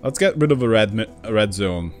 Let's get rid of a red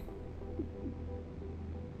zone.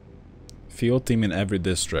 Field team in every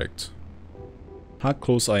district. How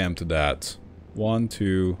close I am to that? 1,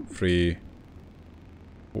 2, 3,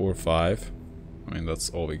 4, 5. I mean, that's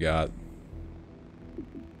all we got.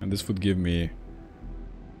 And this would give me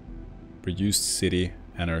reduced city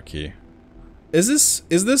anarchy. Is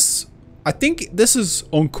this? I think this is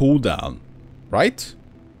on cooldown, right?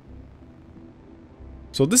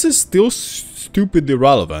 So this is still stupidly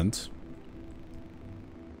relevant.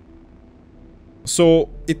 So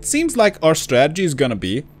it seems like our strategy is gonna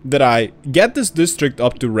be that I get this district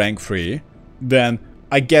up to rank 3, then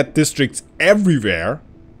I get districts everywhere,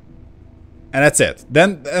 and that's it.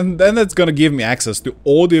 Then that's gonna give me access to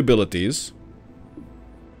all the abilities.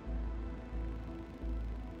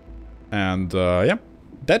 And yeah,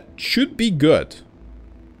 that should be good.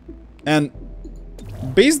 And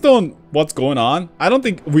based on what's going on, I don't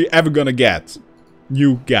think we're ever gonna get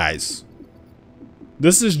new guys.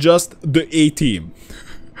 This is just the A team.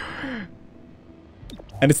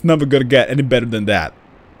 And it's never gonna get any better than that.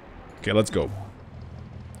 Okay, let's go.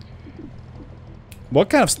 What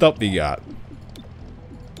kind of stuff we got?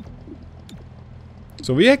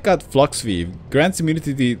 So we got Flux Weave, grants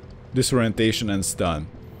immunity, disorientation, and stun.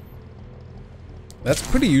 That's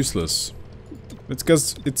pretty useless. It's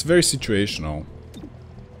because it's very situational.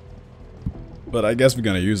 But I guess we're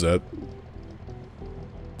gonna use it.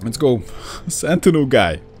 Let's go. Sentinel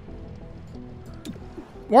guy.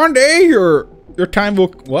 One day your time will...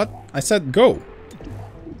 What? I said go.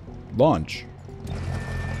 Launch.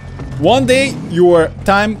 One day your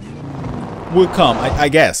time will come, I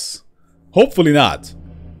guess. Hopefully not.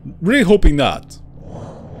 Really hoping not.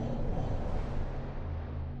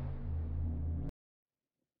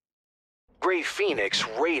 Gray Phoenix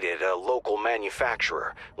raided a local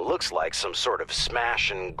manufacturer. Looks like some sort of smash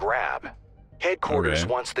and grab. Headquarters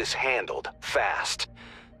wants this handled fast.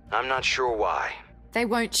 I'm not sure why. They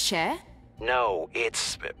won't share? No,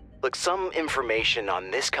 it's... Look, some information on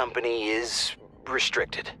this company is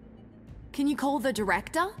restricted. Can you call the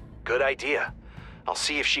director? Good idea. I'll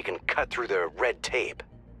see if she can cut through the red tape.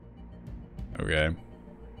 Okay.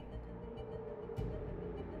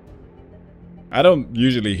 I don't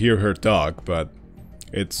usually hear her talk, but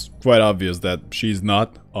it's quite obvious that she's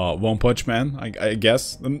not One Punch Man, I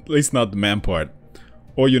guess. At least not the man part.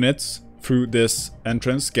 All units through this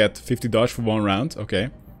entrance get 50 dodge for 1 round.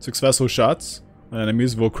 Okay. Successful shots, and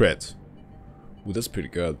enemies will crit. Ooh, that's pretty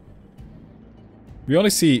good. We only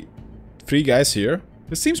see 3 guys here.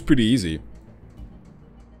 This seems pretty easy.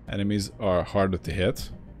 Enemies are harder to hit.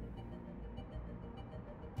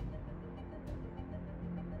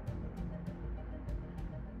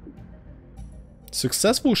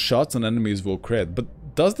 Successful shots on enemies will crit, but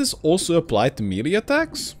does this also apply to melee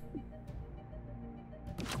attacks?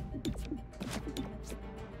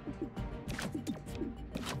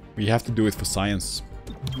 We have to do it for science.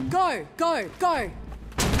 Go, go, go!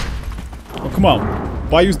 Oh, come on.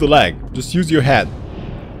 Why use the leg? Just use your head.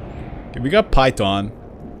 Okay, we got Python.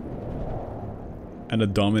 And a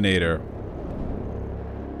Dominator.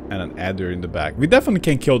 And an Adder in the back. We definitely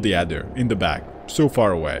can kill the Adder in the back. So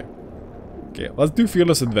far away. Okay, let's do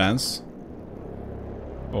Fearless Advance.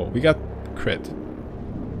 Oh, we got crit.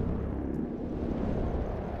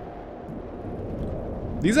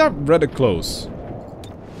 These are rather close.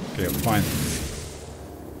 Okay, fine.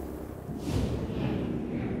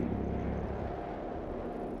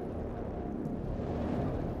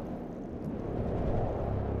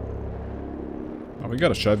 Oh, we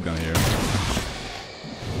got a shotgun here.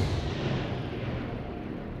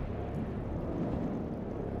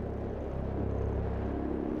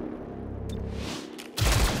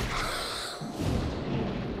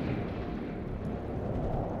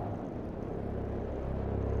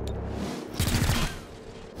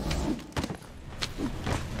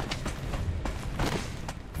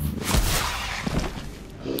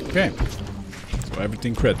 Okay, so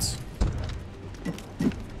everything crits.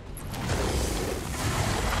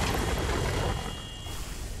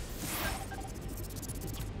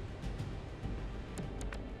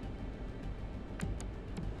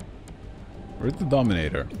 Where's the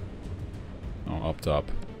Dominator? Oh, up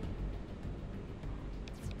top.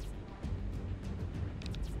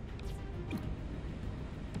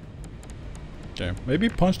 Okay, maybe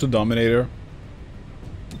punch the Dominator.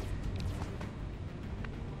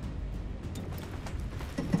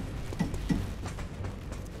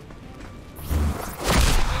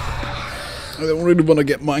 I don't really want to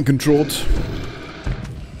get mind controlled.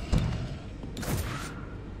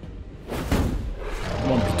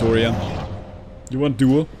 Come on, Praetorian. You want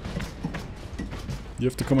duel? You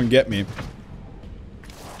have to come and get me.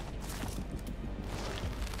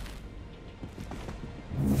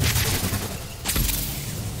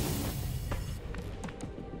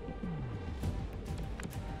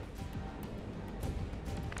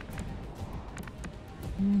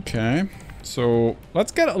 Okay. So,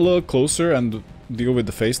 let's get a little closer and deal with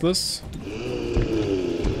the faceless. We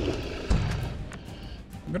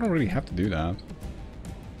don't really have to do that.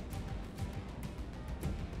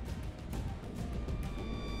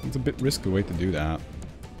 It's a bit risky way to do that.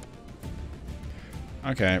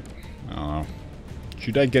 Okay. I don't know.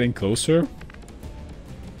 Should I get in closer?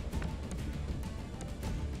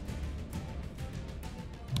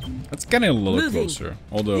 Let's get in a little closer.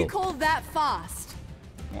 Although... You call that fast?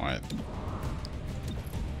 What?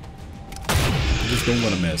 I just don't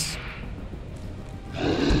want to miss.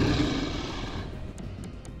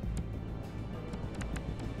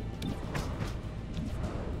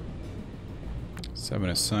 Seven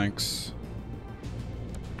is 6.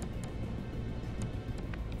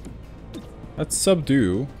 Let's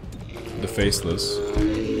subdue the faceless.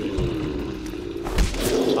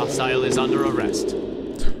 Hostile is under arrest.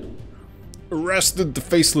 arrested the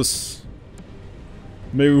Faceless.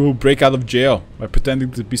 Maybe we'll break out of jail by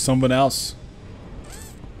pretending to be someone else.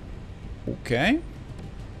 Okay.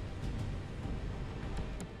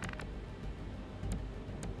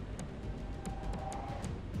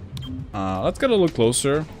 Let's get a little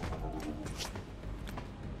closer.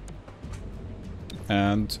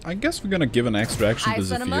 And I guess we're gonna give an extra action to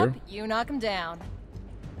Zephyr. You knock him down.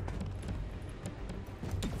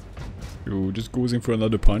 Yo, just goes in for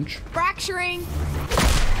another punch. Fracturing.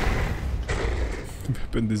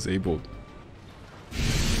 Weapon disabled.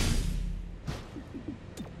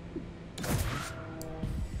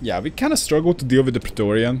 Yeah, we kind of struggle to deal with the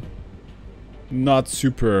Praetorian. Not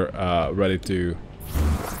super ready to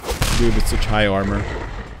deal with such high armor.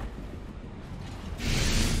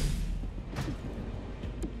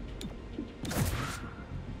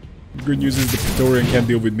 Good news is the Praetorian can't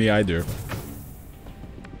deal with me either.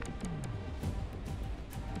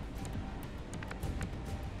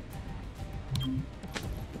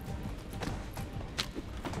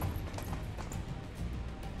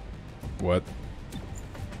 What?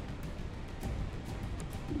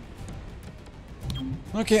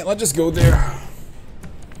 Okay, let's just go there.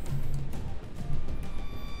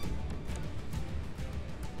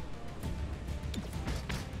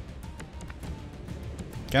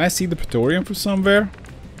 Can I see the Praetorian from somewhere?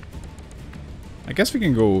 I guess we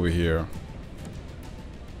can go over here.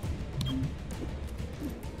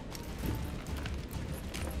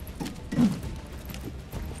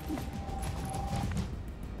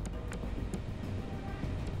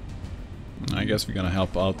 I guess we're gonna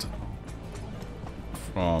help out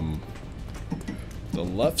from the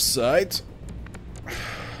left side.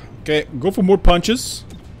 Okay, go for more punches.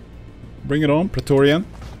 Bring it on, Praetorian.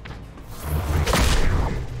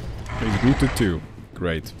 He's rooted too.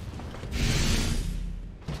 Great.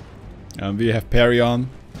 And we have parry on.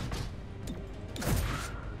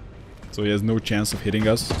 So he has no chance of hitting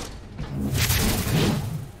us.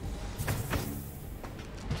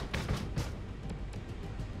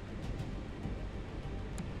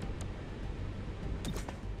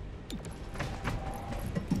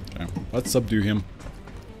 Okay, let's subdue him.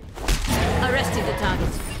 Arresting the target.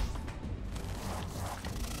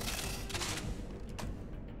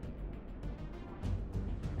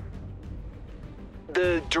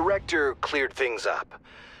 The director cleared things up.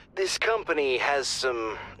 This company has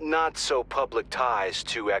some not-so-public ties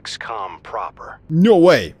to XCOM proper. No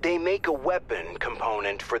way! They make a weapon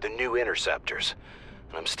component for the new interceptors.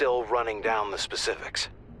 And I'm still running down the specifics.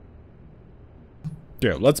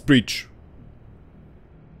 Yeah, let's breach.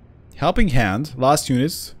 Helping Hand, last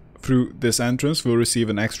units through this entrance will receive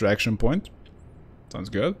an extra action point. Sounds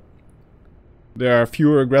good. There are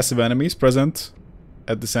fewer aggressive enemies present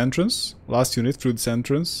at this entrance. Last unit through this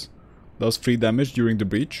entrance does 3 damage during the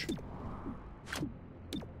breach.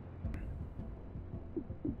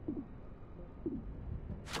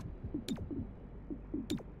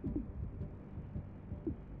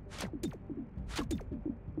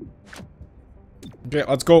 Okay,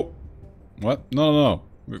 let's go. What? No, no, no.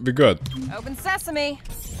 We're good. Open sesame.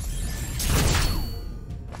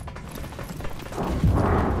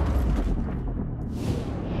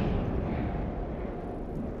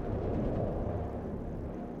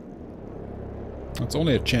 It's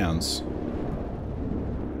only a chance.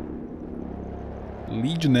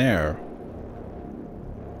 Legionnaire.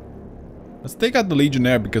 Let's take out the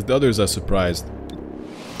Legionnaire because the others are surprised.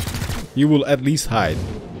 He will at least hide.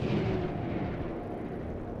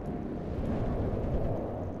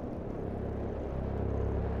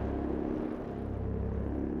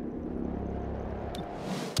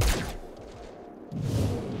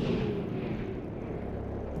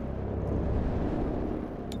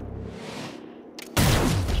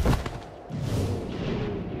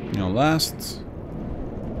 Last.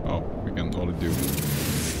 Oh, we can only do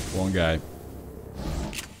one guy.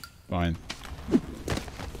 Fine.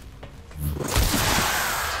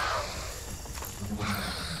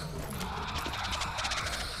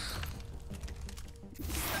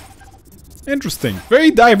 Interesting. Very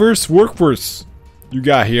diverse workforce you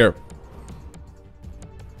got here.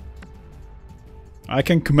 I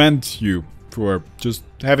can commend you for just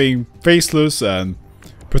having Faceless and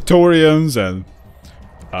Praetorians and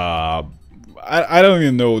I don't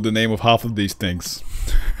even know the name of half of these things.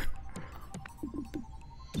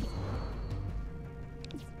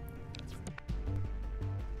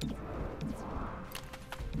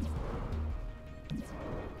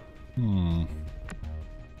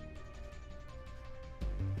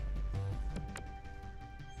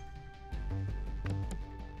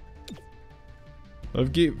 I'll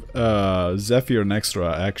give Zephyr an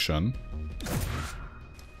extra action.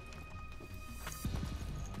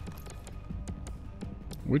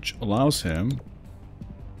 which allows him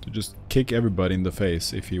to just kick everybody in the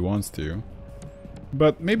face if he wants to.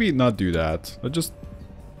 But maybe not do that. Let's just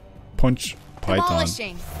punch Python.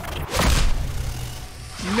 Demolishing.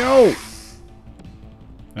 No!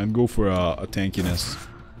 And go for a tankiness.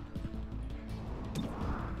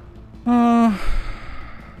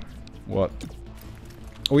 What?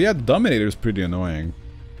 Oh yeah, the Dominator is pretty annoying.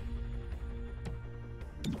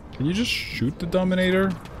 Can you just shoot the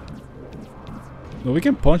Dominator? No, we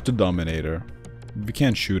can punch the Dominator. We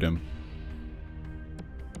can't shoot him.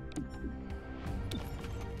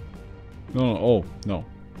 No, oh, no.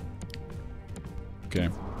 Okay.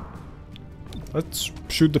 Let's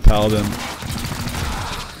shoot the Paladin.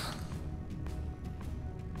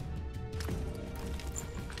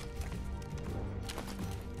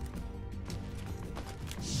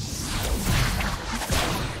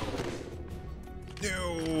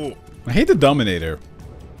 No! I hate the Dominator.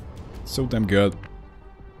 It's so damn good.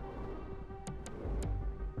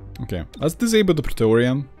 Okay, let's disable the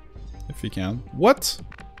Praetorian. If we can. What?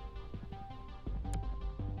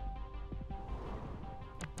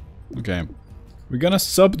 Okay. We're gonna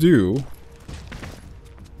subdue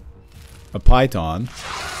a Python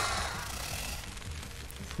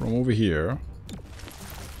from over here,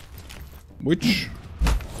 which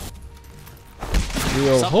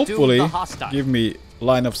will hopefully give me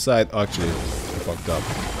line of sight. Actually, fucked up.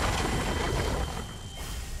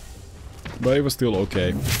 But it was still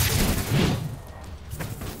okay.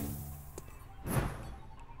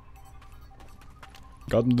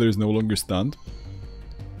 Godmother is no longer stunned.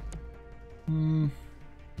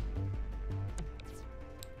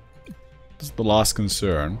 This is the last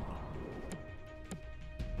concern.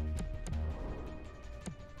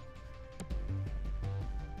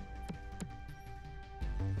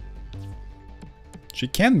 She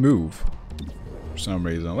can move for some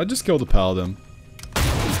reason. Let's just kill the Paladin.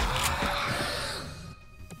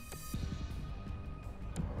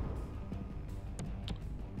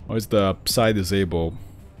 Or is the side disabled?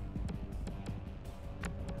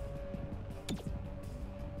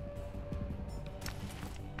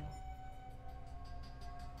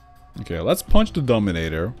 Okay, let's punch the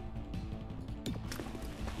Dominator.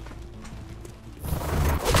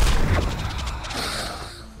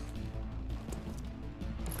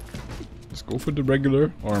 Let's go for the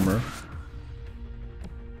regular armor.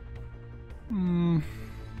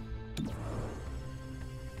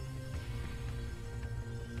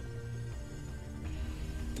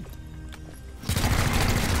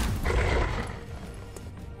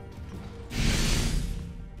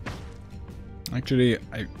 Actually,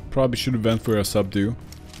 I probably should have went for a subdue.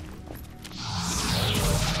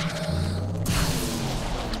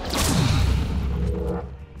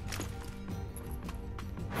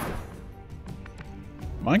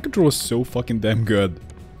 Mind control is so fucking damn good.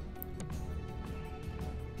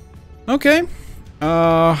 Okay.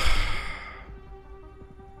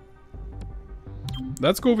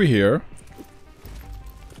 Let's go over here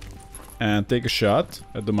and take a shot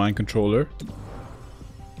at the mind controller.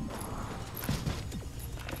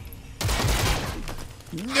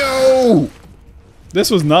 No!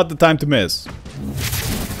 This was not the time to miss.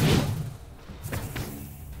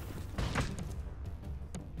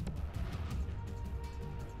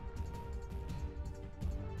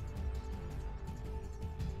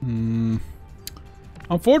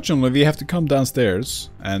 Unfortunately, we have to come downstairs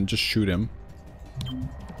and just shoot him.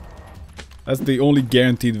 That's the only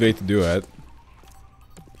guaranteed way to do it.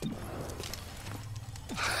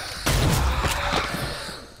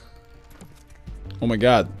 Oh my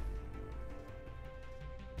god.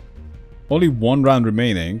 Only one round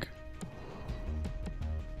remaining.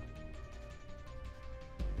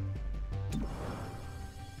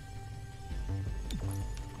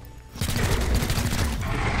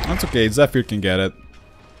 That's okay, Zephyr can get it.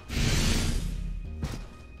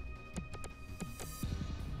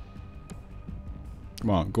 Come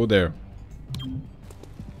on, go there.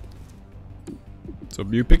 So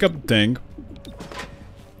you pick up the thing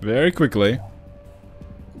very quickly.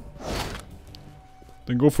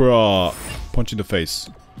 Then go for a punch in the face.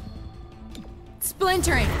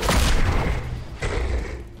 Splintering.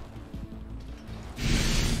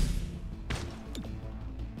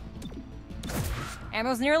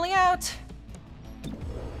 Ammo's nearly out.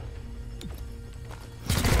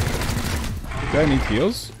 Do I need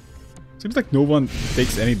heals? Seems like no one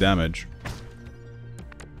takes any damage.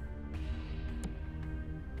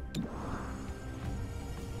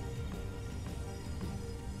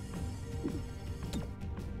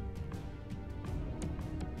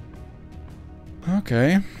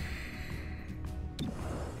 Okay.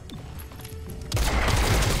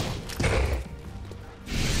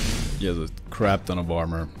 He has a crap ton of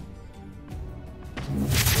armor.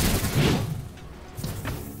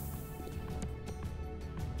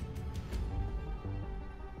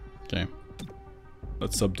 Okay.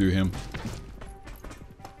 Let's subdue him.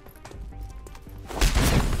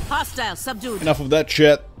 Hostile subdued. Enough of that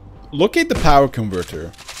shit. Locate the power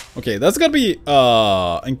converter. Okay, that's gonna be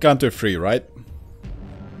encounter free, right?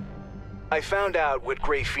 I found out what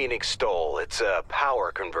Grey Phoenix stole. It's a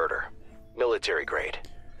power converter. Military grade.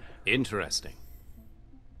 Interesting.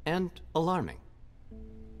 And alarming.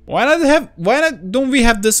 Why don't we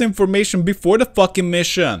have this information before the fucking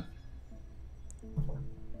mission?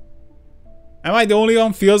 Am I the only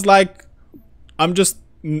one who feels like I just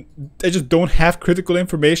don't have critical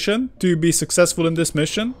information to be successful in this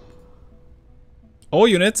mission? All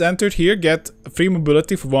units entered here get free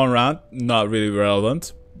mobility for 1 round. Not really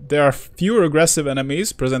relevant. There are fewer aggressive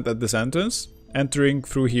enemies present at this entrance. Entering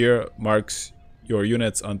through here marks your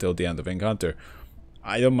units until the end of encounter.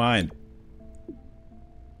 I don't mind.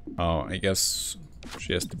 Oh, I guess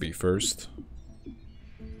she has to be first.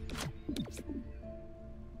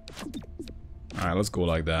 Alright, let's go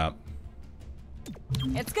like that.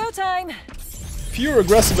 It's go time. Fewer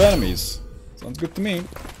aggressive enemies. Sounds good to me.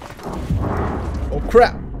 Oh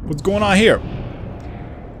crap! What's going on here?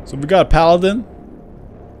 So we got a paladin.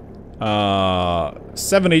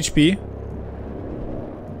 7 HP.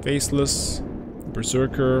 Faceless.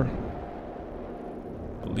 Berserker.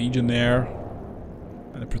 A Legionnaire.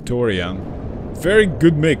 And a Praetorian. Very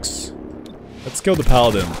good mix. Let's kill the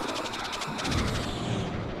paladin.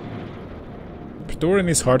 Praetorian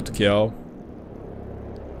is hard to kill.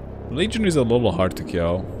 Legion is a little hard to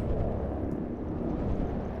kill.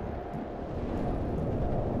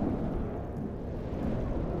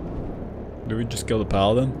 Do we just kill the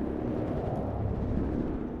paladin?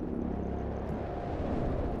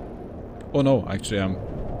 Oh no, actually I'm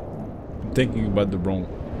thinking about the wrong...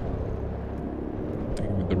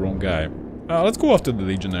 thinking with the wrong guy. Let's go after the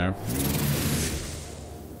Legionnaire.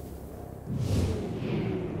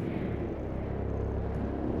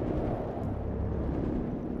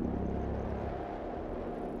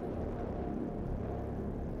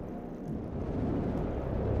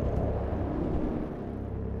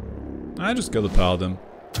 I just killed the paladin.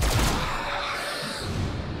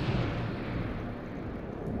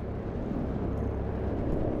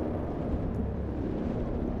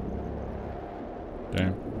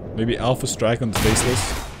 Okay. Maybe Alpha Strike on the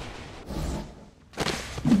faceless.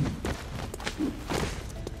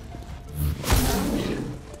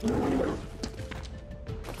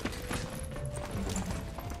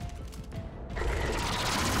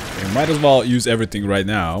 Okay, might as well use everything right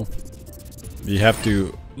now. We have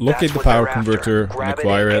to locate the power converter and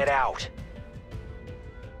acquire it.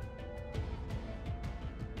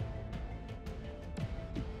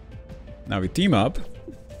 Now we team up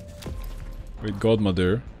with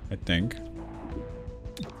Godmother, I think.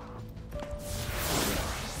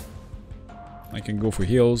 I can go for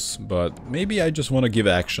heals, but maybe I just want to give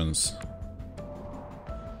actions.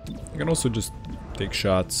 I can also just take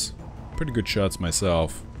shots. Pretty good shots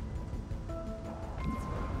myself.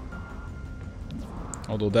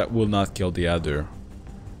 Although that will not kill the other.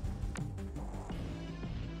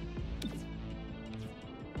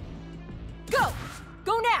 Go!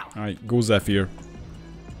 Go now! Alright, go Zephyr.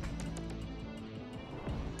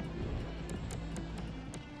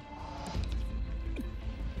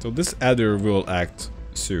 So this adder will act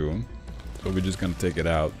soon. So we're just gonna take it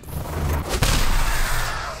out.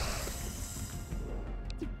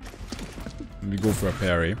 And we go for a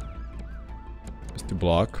parry. Just to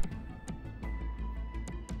block.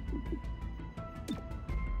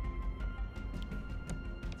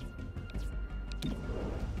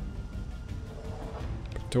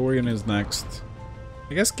 Praetorian is next.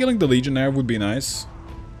 I guess killing the Legionnaire would be nice.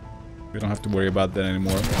 We don't have to worry about that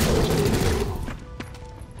anymore.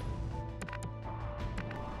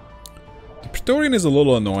 The Praetorian is a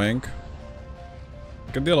little annoying.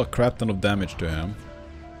 I can deal a crap ton of damage to him.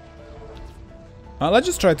 Let's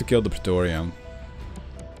just try to kill the Praetorian.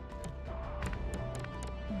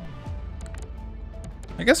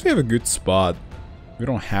 I guess we have a good spot. We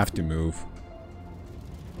don't have to move.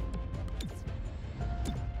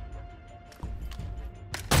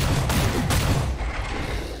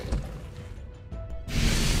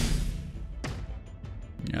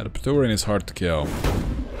 Yeah, the Praetorian is hard to kill.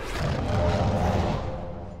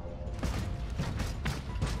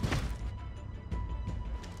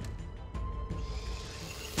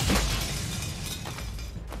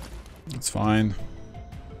 It's fine.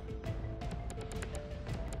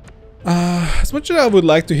 As much as I would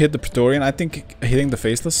like to hit the Praetorian, I think hitting the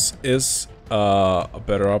Faceless is a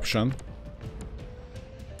better option.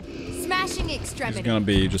 Smashing extremity. He's gonna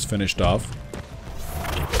be just finished off.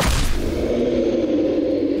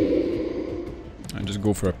 And just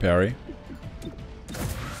go for a parry.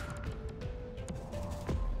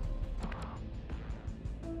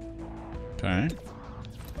 Okay.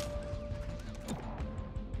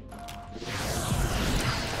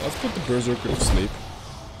 Let's put the Berserker to sleep.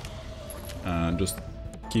 And just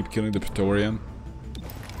keep killing the Praetorian.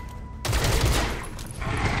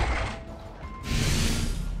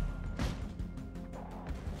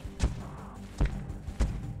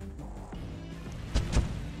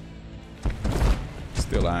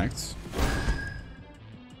 Still acts.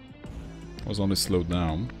 Was only slowed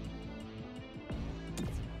down.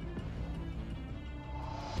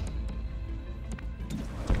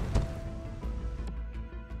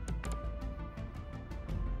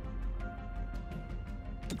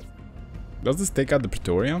 Does this take out the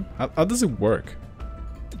Praetorian? How does it work?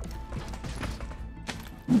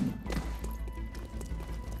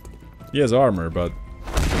 He has armor, but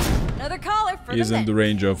Another caller for he is in the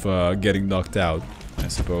range of getting knocked out, I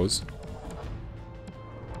suppose.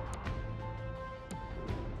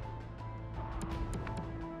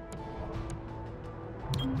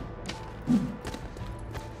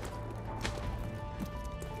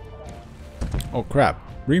 Oh crap,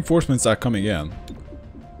 reinforcements are coming in.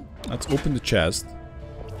 Let's open the chest.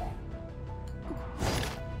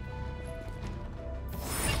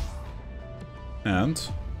 And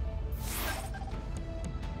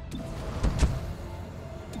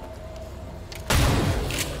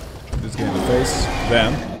this guy in the face.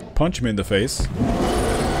 Then punch him in the face.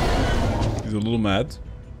 He's a little mad.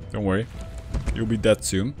 Don't worry, you'll be dead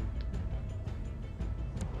soon.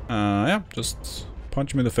 Yeah, just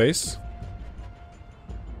punch him in the face.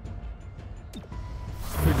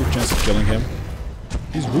 Pretty good chance of killing him.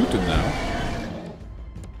 He's rooted now.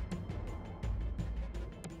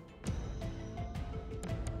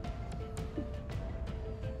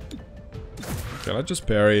 Okay, let's just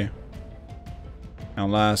parry.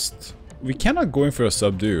 And last, we cannot go in for a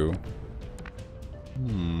subdue.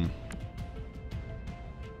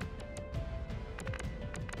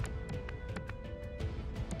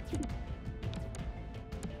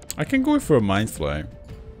 I can go in for a mind flay.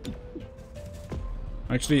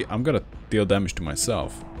 Actually, I'm gonna deal damage to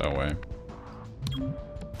myself that way.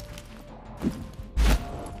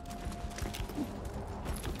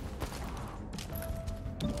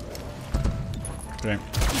 Okay.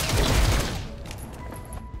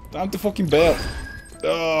 Time to fucking bail.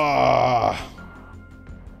 Ah.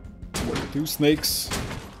 2 snakes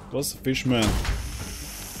plus a fishman.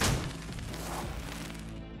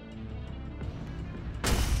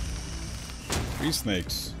 Three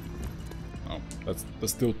snakes. Oh, that's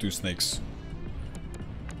still 2 snakes.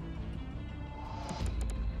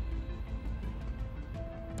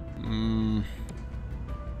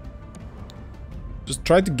 Just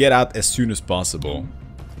try to get out as soon as possible.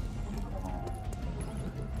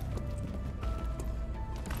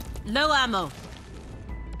 Low ammo.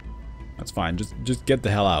 That's fine. Just get the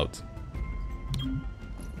hell out.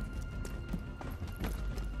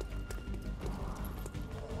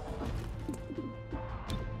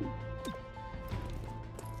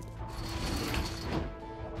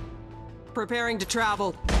 Preparing to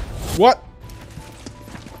travel. What?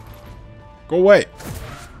 Go away.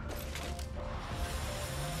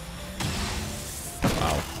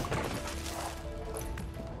 Wow.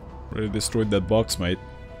 Really destroyed that box, mate.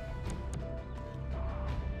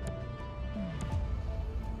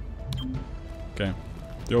 Okay.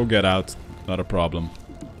 You'll get out. Not a problem.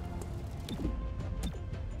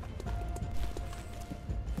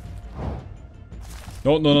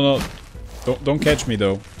 No, no, no, no. Don't catch me,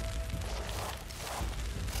 though.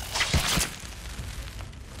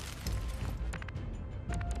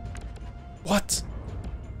 What?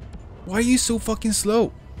 Why are you so fucking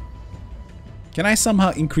slow? Can I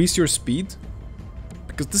somehow increase your speed?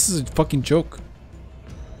 Because this is a fucking joke.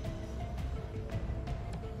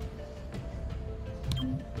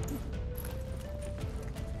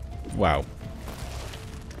 Wow.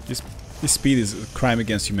 This speed is a crime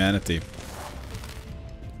against humanity.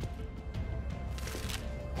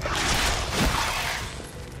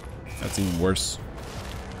 That's even worse.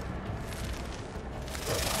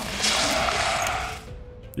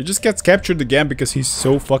 He just gets captured again because he's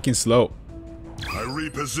so fucking slow. I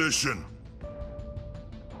reposition.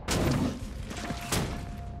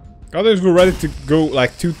 Others were ready to go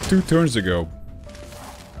like two turns ago.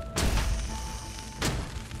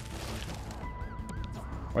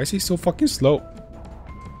 Why is he so fucking slow?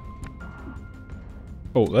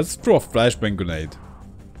 Oh, let's throw a flashbang grenade.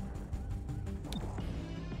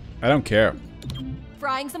 I don't care.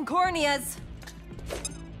 Frying some corneas.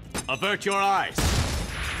 Avert your eyes.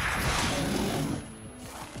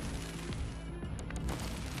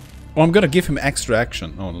 Oh, I'm gonna give him extra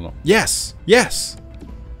action. Oh, no. Yes! Yes!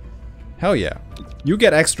 Hell yeah. You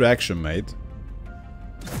get extra action, mate.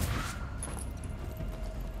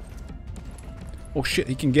 Oh shit,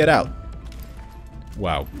 he can get out.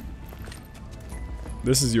 Wow.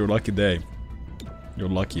 This is your lucky day. Your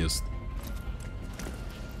luckiest.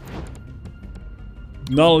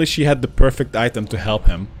 Not only she had the perfect item to help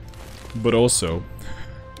him, but also...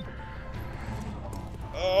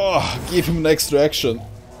 Oh, give him an extra action.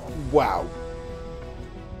 Wow.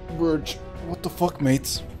 Verge, what the fuck,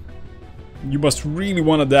 mates? You must really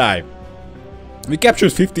wanna die. We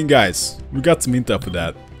captured 15 guys. We got some intel for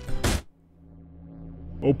that.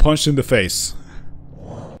 Oh, punched in the face.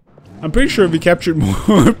 I'm pretty sure we captured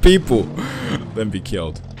more people than we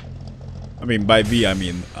killed. I mean, by we, I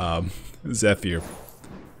mean, Zephyr.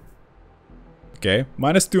 Okay,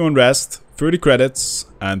 -2 on rest, 30 credits,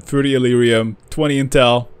 and 30 Illyrium, 20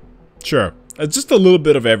 intel. Sure, it's just a little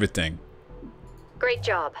bit of everything. Great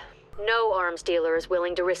job. No arms dealer is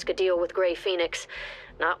willing to risk a deal with Grey Phoenix.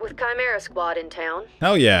 Not with Chimera Squad in town.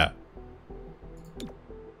 Hell yeah.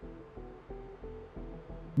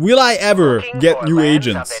 Will I ever get new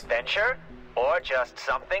agents? Adventure, or just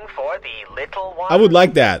something for the little one? I would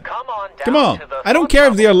like that. Come on. I don't care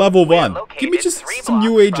if they are level 1. Give me just some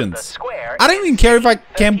new agents. I don't even care if I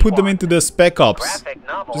can put them into the Spec Ops.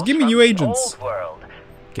 Just give me new agents.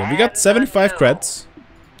 Okay, we got 75 creds.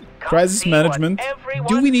 Crisis management.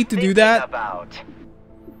 Do we need to do that?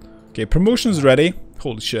 Okay, promotions ready.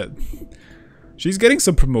 Holy shit. She's getting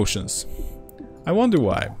some promotions. I wonder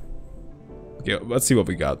why. Okay, let's see what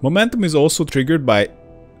we got. Momentum is also triggered by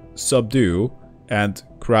Subdue and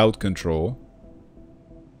Crowd Control.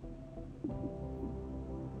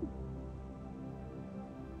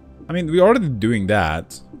 I mean, we're already doing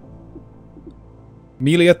that.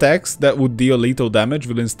 Melee attacks that would deal lethal damage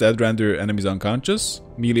will instead render enemies unconscious.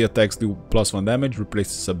 Melee attacks do +1 damage,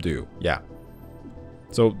 replace Subdue. Yeah.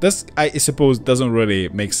 So this, I suppose, doesn't really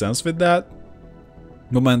make sense with that.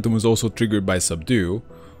 Momentum is also triggered by Subdue,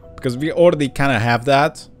 because we already kind of have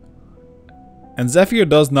that. And Zephyr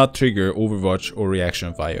does not trigger Overwatch or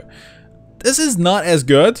Reaction Fire. This is not as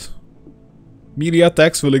good. Melee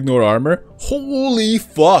attacks will ignore armor. Holy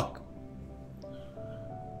fuck!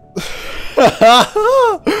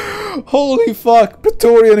 Holy fuck,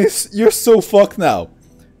 Praetorian you're so fucked now.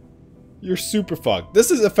 You're super fucked.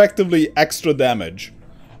 This is effectively extra damage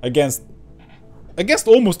against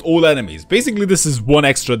almost all enemies. Basically, this is 1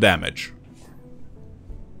 extra damage.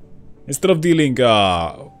 Instead of dealing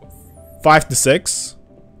 5 to 6,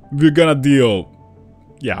 we're gonna deal,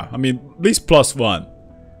 yeah, I mean, at least +1.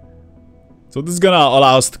 So this is gonna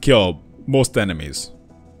allow us to kill most enemies.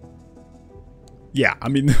 Yeah, I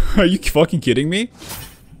mean, are you fucking kidding me?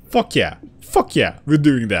 Fuck yeah. Fuck yeah, we're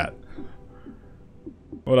doing that.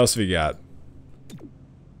 What else we got?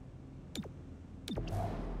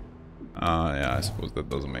 Yeah, I suppose that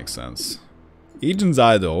doesn't make sense. Agent's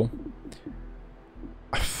Idol.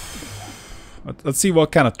 Let's see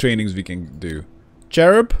what kind of trainings we can do.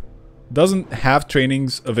 Cherub doesn't have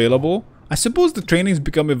trainings available. I suppose the trainings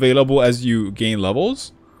become available as you gain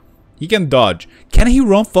levels. He can dodge. Can he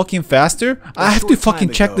run fucking faster? I have to fucking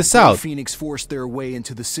check this out. Phoenix forced their way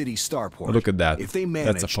into the city's starport. Oh, look at that. If they That's a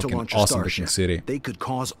managed to fucking launch awesome a looking starship, city. they could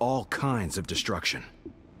cause all kinds of destruction.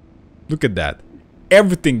 Look at that.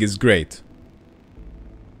 Everything is great.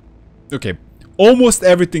 Okay, almost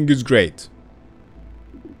everything is great.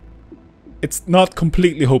 It's not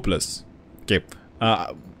completely hopeless. Okay,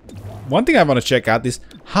 one thing I want to check out is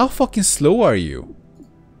how fucking slow are you?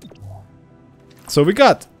 So we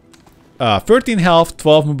got 13 health,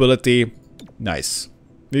 12 mobility. Nice.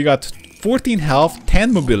 We got 14 health,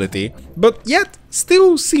 10 mobility, but yet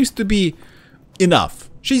still seems to be enough.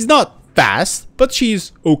 She's not fast, but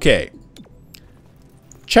she's okay.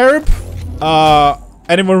 Cherub,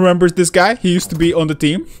 anyone remembers this guy? He used to be on the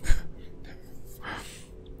team.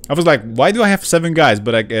 I was like, why do I have 7 guys?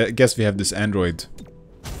 But I guess we have this android.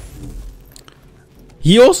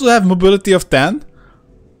 He also have mobility of 10.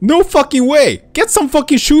 No fucking way. Get some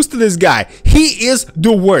fucking shoes to this guy. He is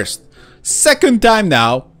the worst. Second time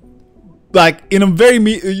now. Like, in a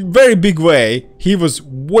very big way. He was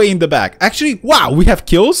way in the back. Actually, wow, we have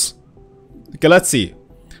kills. Okay, let's see.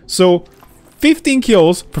 So, 15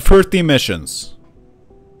 kills for 13 missions.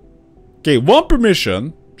 Okay, 1 per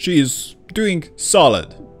mission. She is doing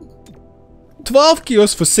solid. 12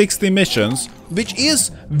 kills for 60 missions, which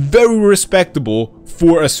is very respectable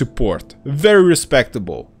for a support. Very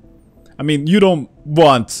respectable. I mean, you don't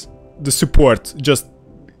want the support just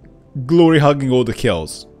glory hugging all the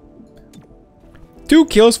kills. 2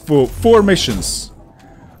 kills for 4 missions.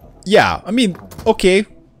 Yeah, I mean, okay.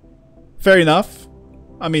 Fair enough.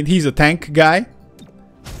 I mean, he's a tank guy.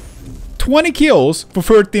 20 kills for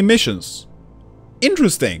 13 missions.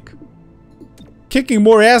 Interesting. Kicking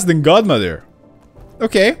more ass than Godmother.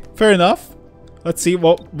 Okay, fair enough. Let's see,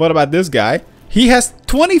 what about this guy? He has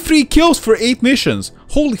 23 kills for 8 missions.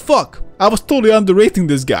 Holy fuck. I was totally underrating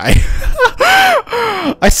this guy.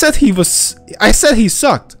 I said he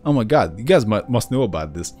sucked. Oh my god, you guys must know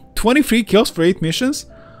about this. 23 kills for 8 missions?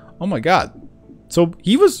 Oh my god. So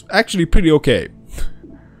he was actually pretty okay.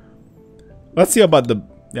 Let's see about the...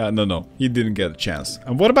 Yeah, no, he didn't get a chance.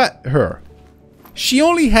 And what about her? She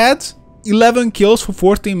only had 11 kills for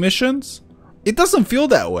 14 missions? It doesn't feel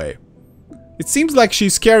that way. It seems like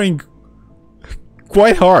she's carrying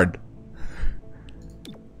quite hard.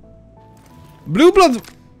 Blue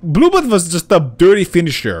Blood was just a dirty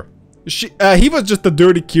finisher. He was just a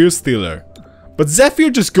dirty kill stealer. But Zephyr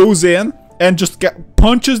just goes in and just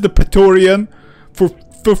punches the Praetorian for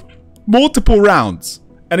multiple rounds.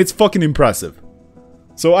 And it's fucking impressive.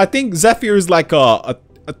 So I think Zephyr is like a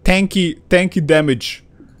tanky damage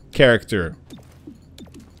character.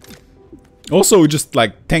 Also just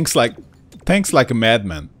like tanks like a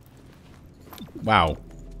madman. Wow.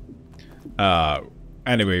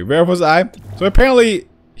 Anyway, where was I? So apparently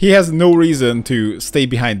he has no reason to stay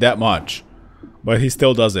behind that much, but he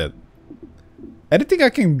still does it. Anything I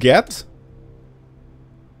can get?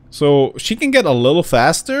 So she can get a little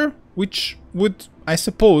faster, which would, I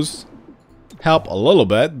suppose, help a little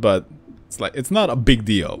bit, but it's not a big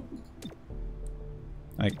deal.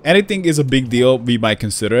 Like anything is a big deal, we might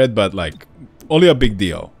consider it, but like only a big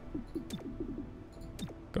deal.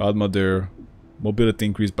 Godmother, mobility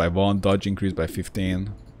increased by 1, dodge increased by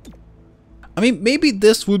 15. I mean, maybe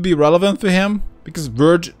this would be relevant for him because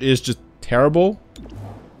Verge is just terrible.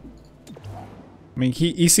 I mean,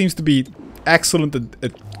 he seems to be excellent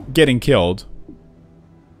at getting killed.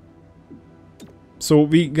 So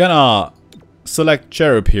we gonna select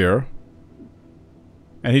Cherub here.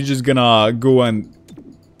 And he's just gonna go and...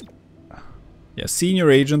 Yeah,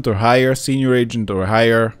 senior agent or higher, senior agent or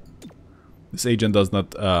higher. This agent does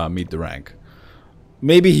not meet the rank.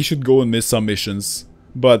 Maybe he should go and miss some missions.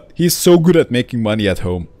 But he's so good at making money at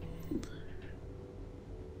home.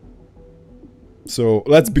 So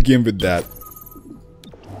let's begin with that.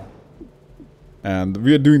 And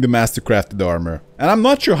we are doing the mastercrafted armor. And I'm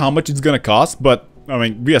not sure how much it's gonna cost, but I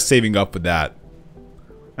mean, we are saving up for that.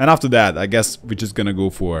 And after that, I guess we're just gonna go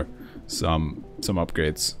for some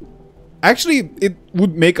upgrades. Actually, it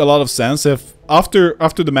would make a lot of sense if after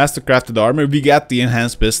the mastercrafted armor we get the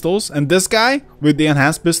enhanced pistols, and this guy with the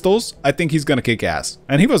enhanced pistols, I think he's gonna kick ass.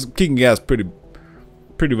 And he was kicking ass pretty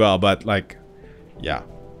well, but like, yeah,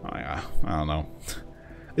 I don't know.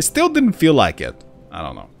 It still didn't feel like it. I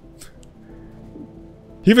don't know.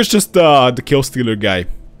 He was just the kill stealer guy.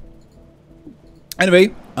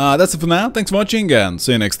 Anyway, that's it for now. Thanks for watching and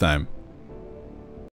see you next time.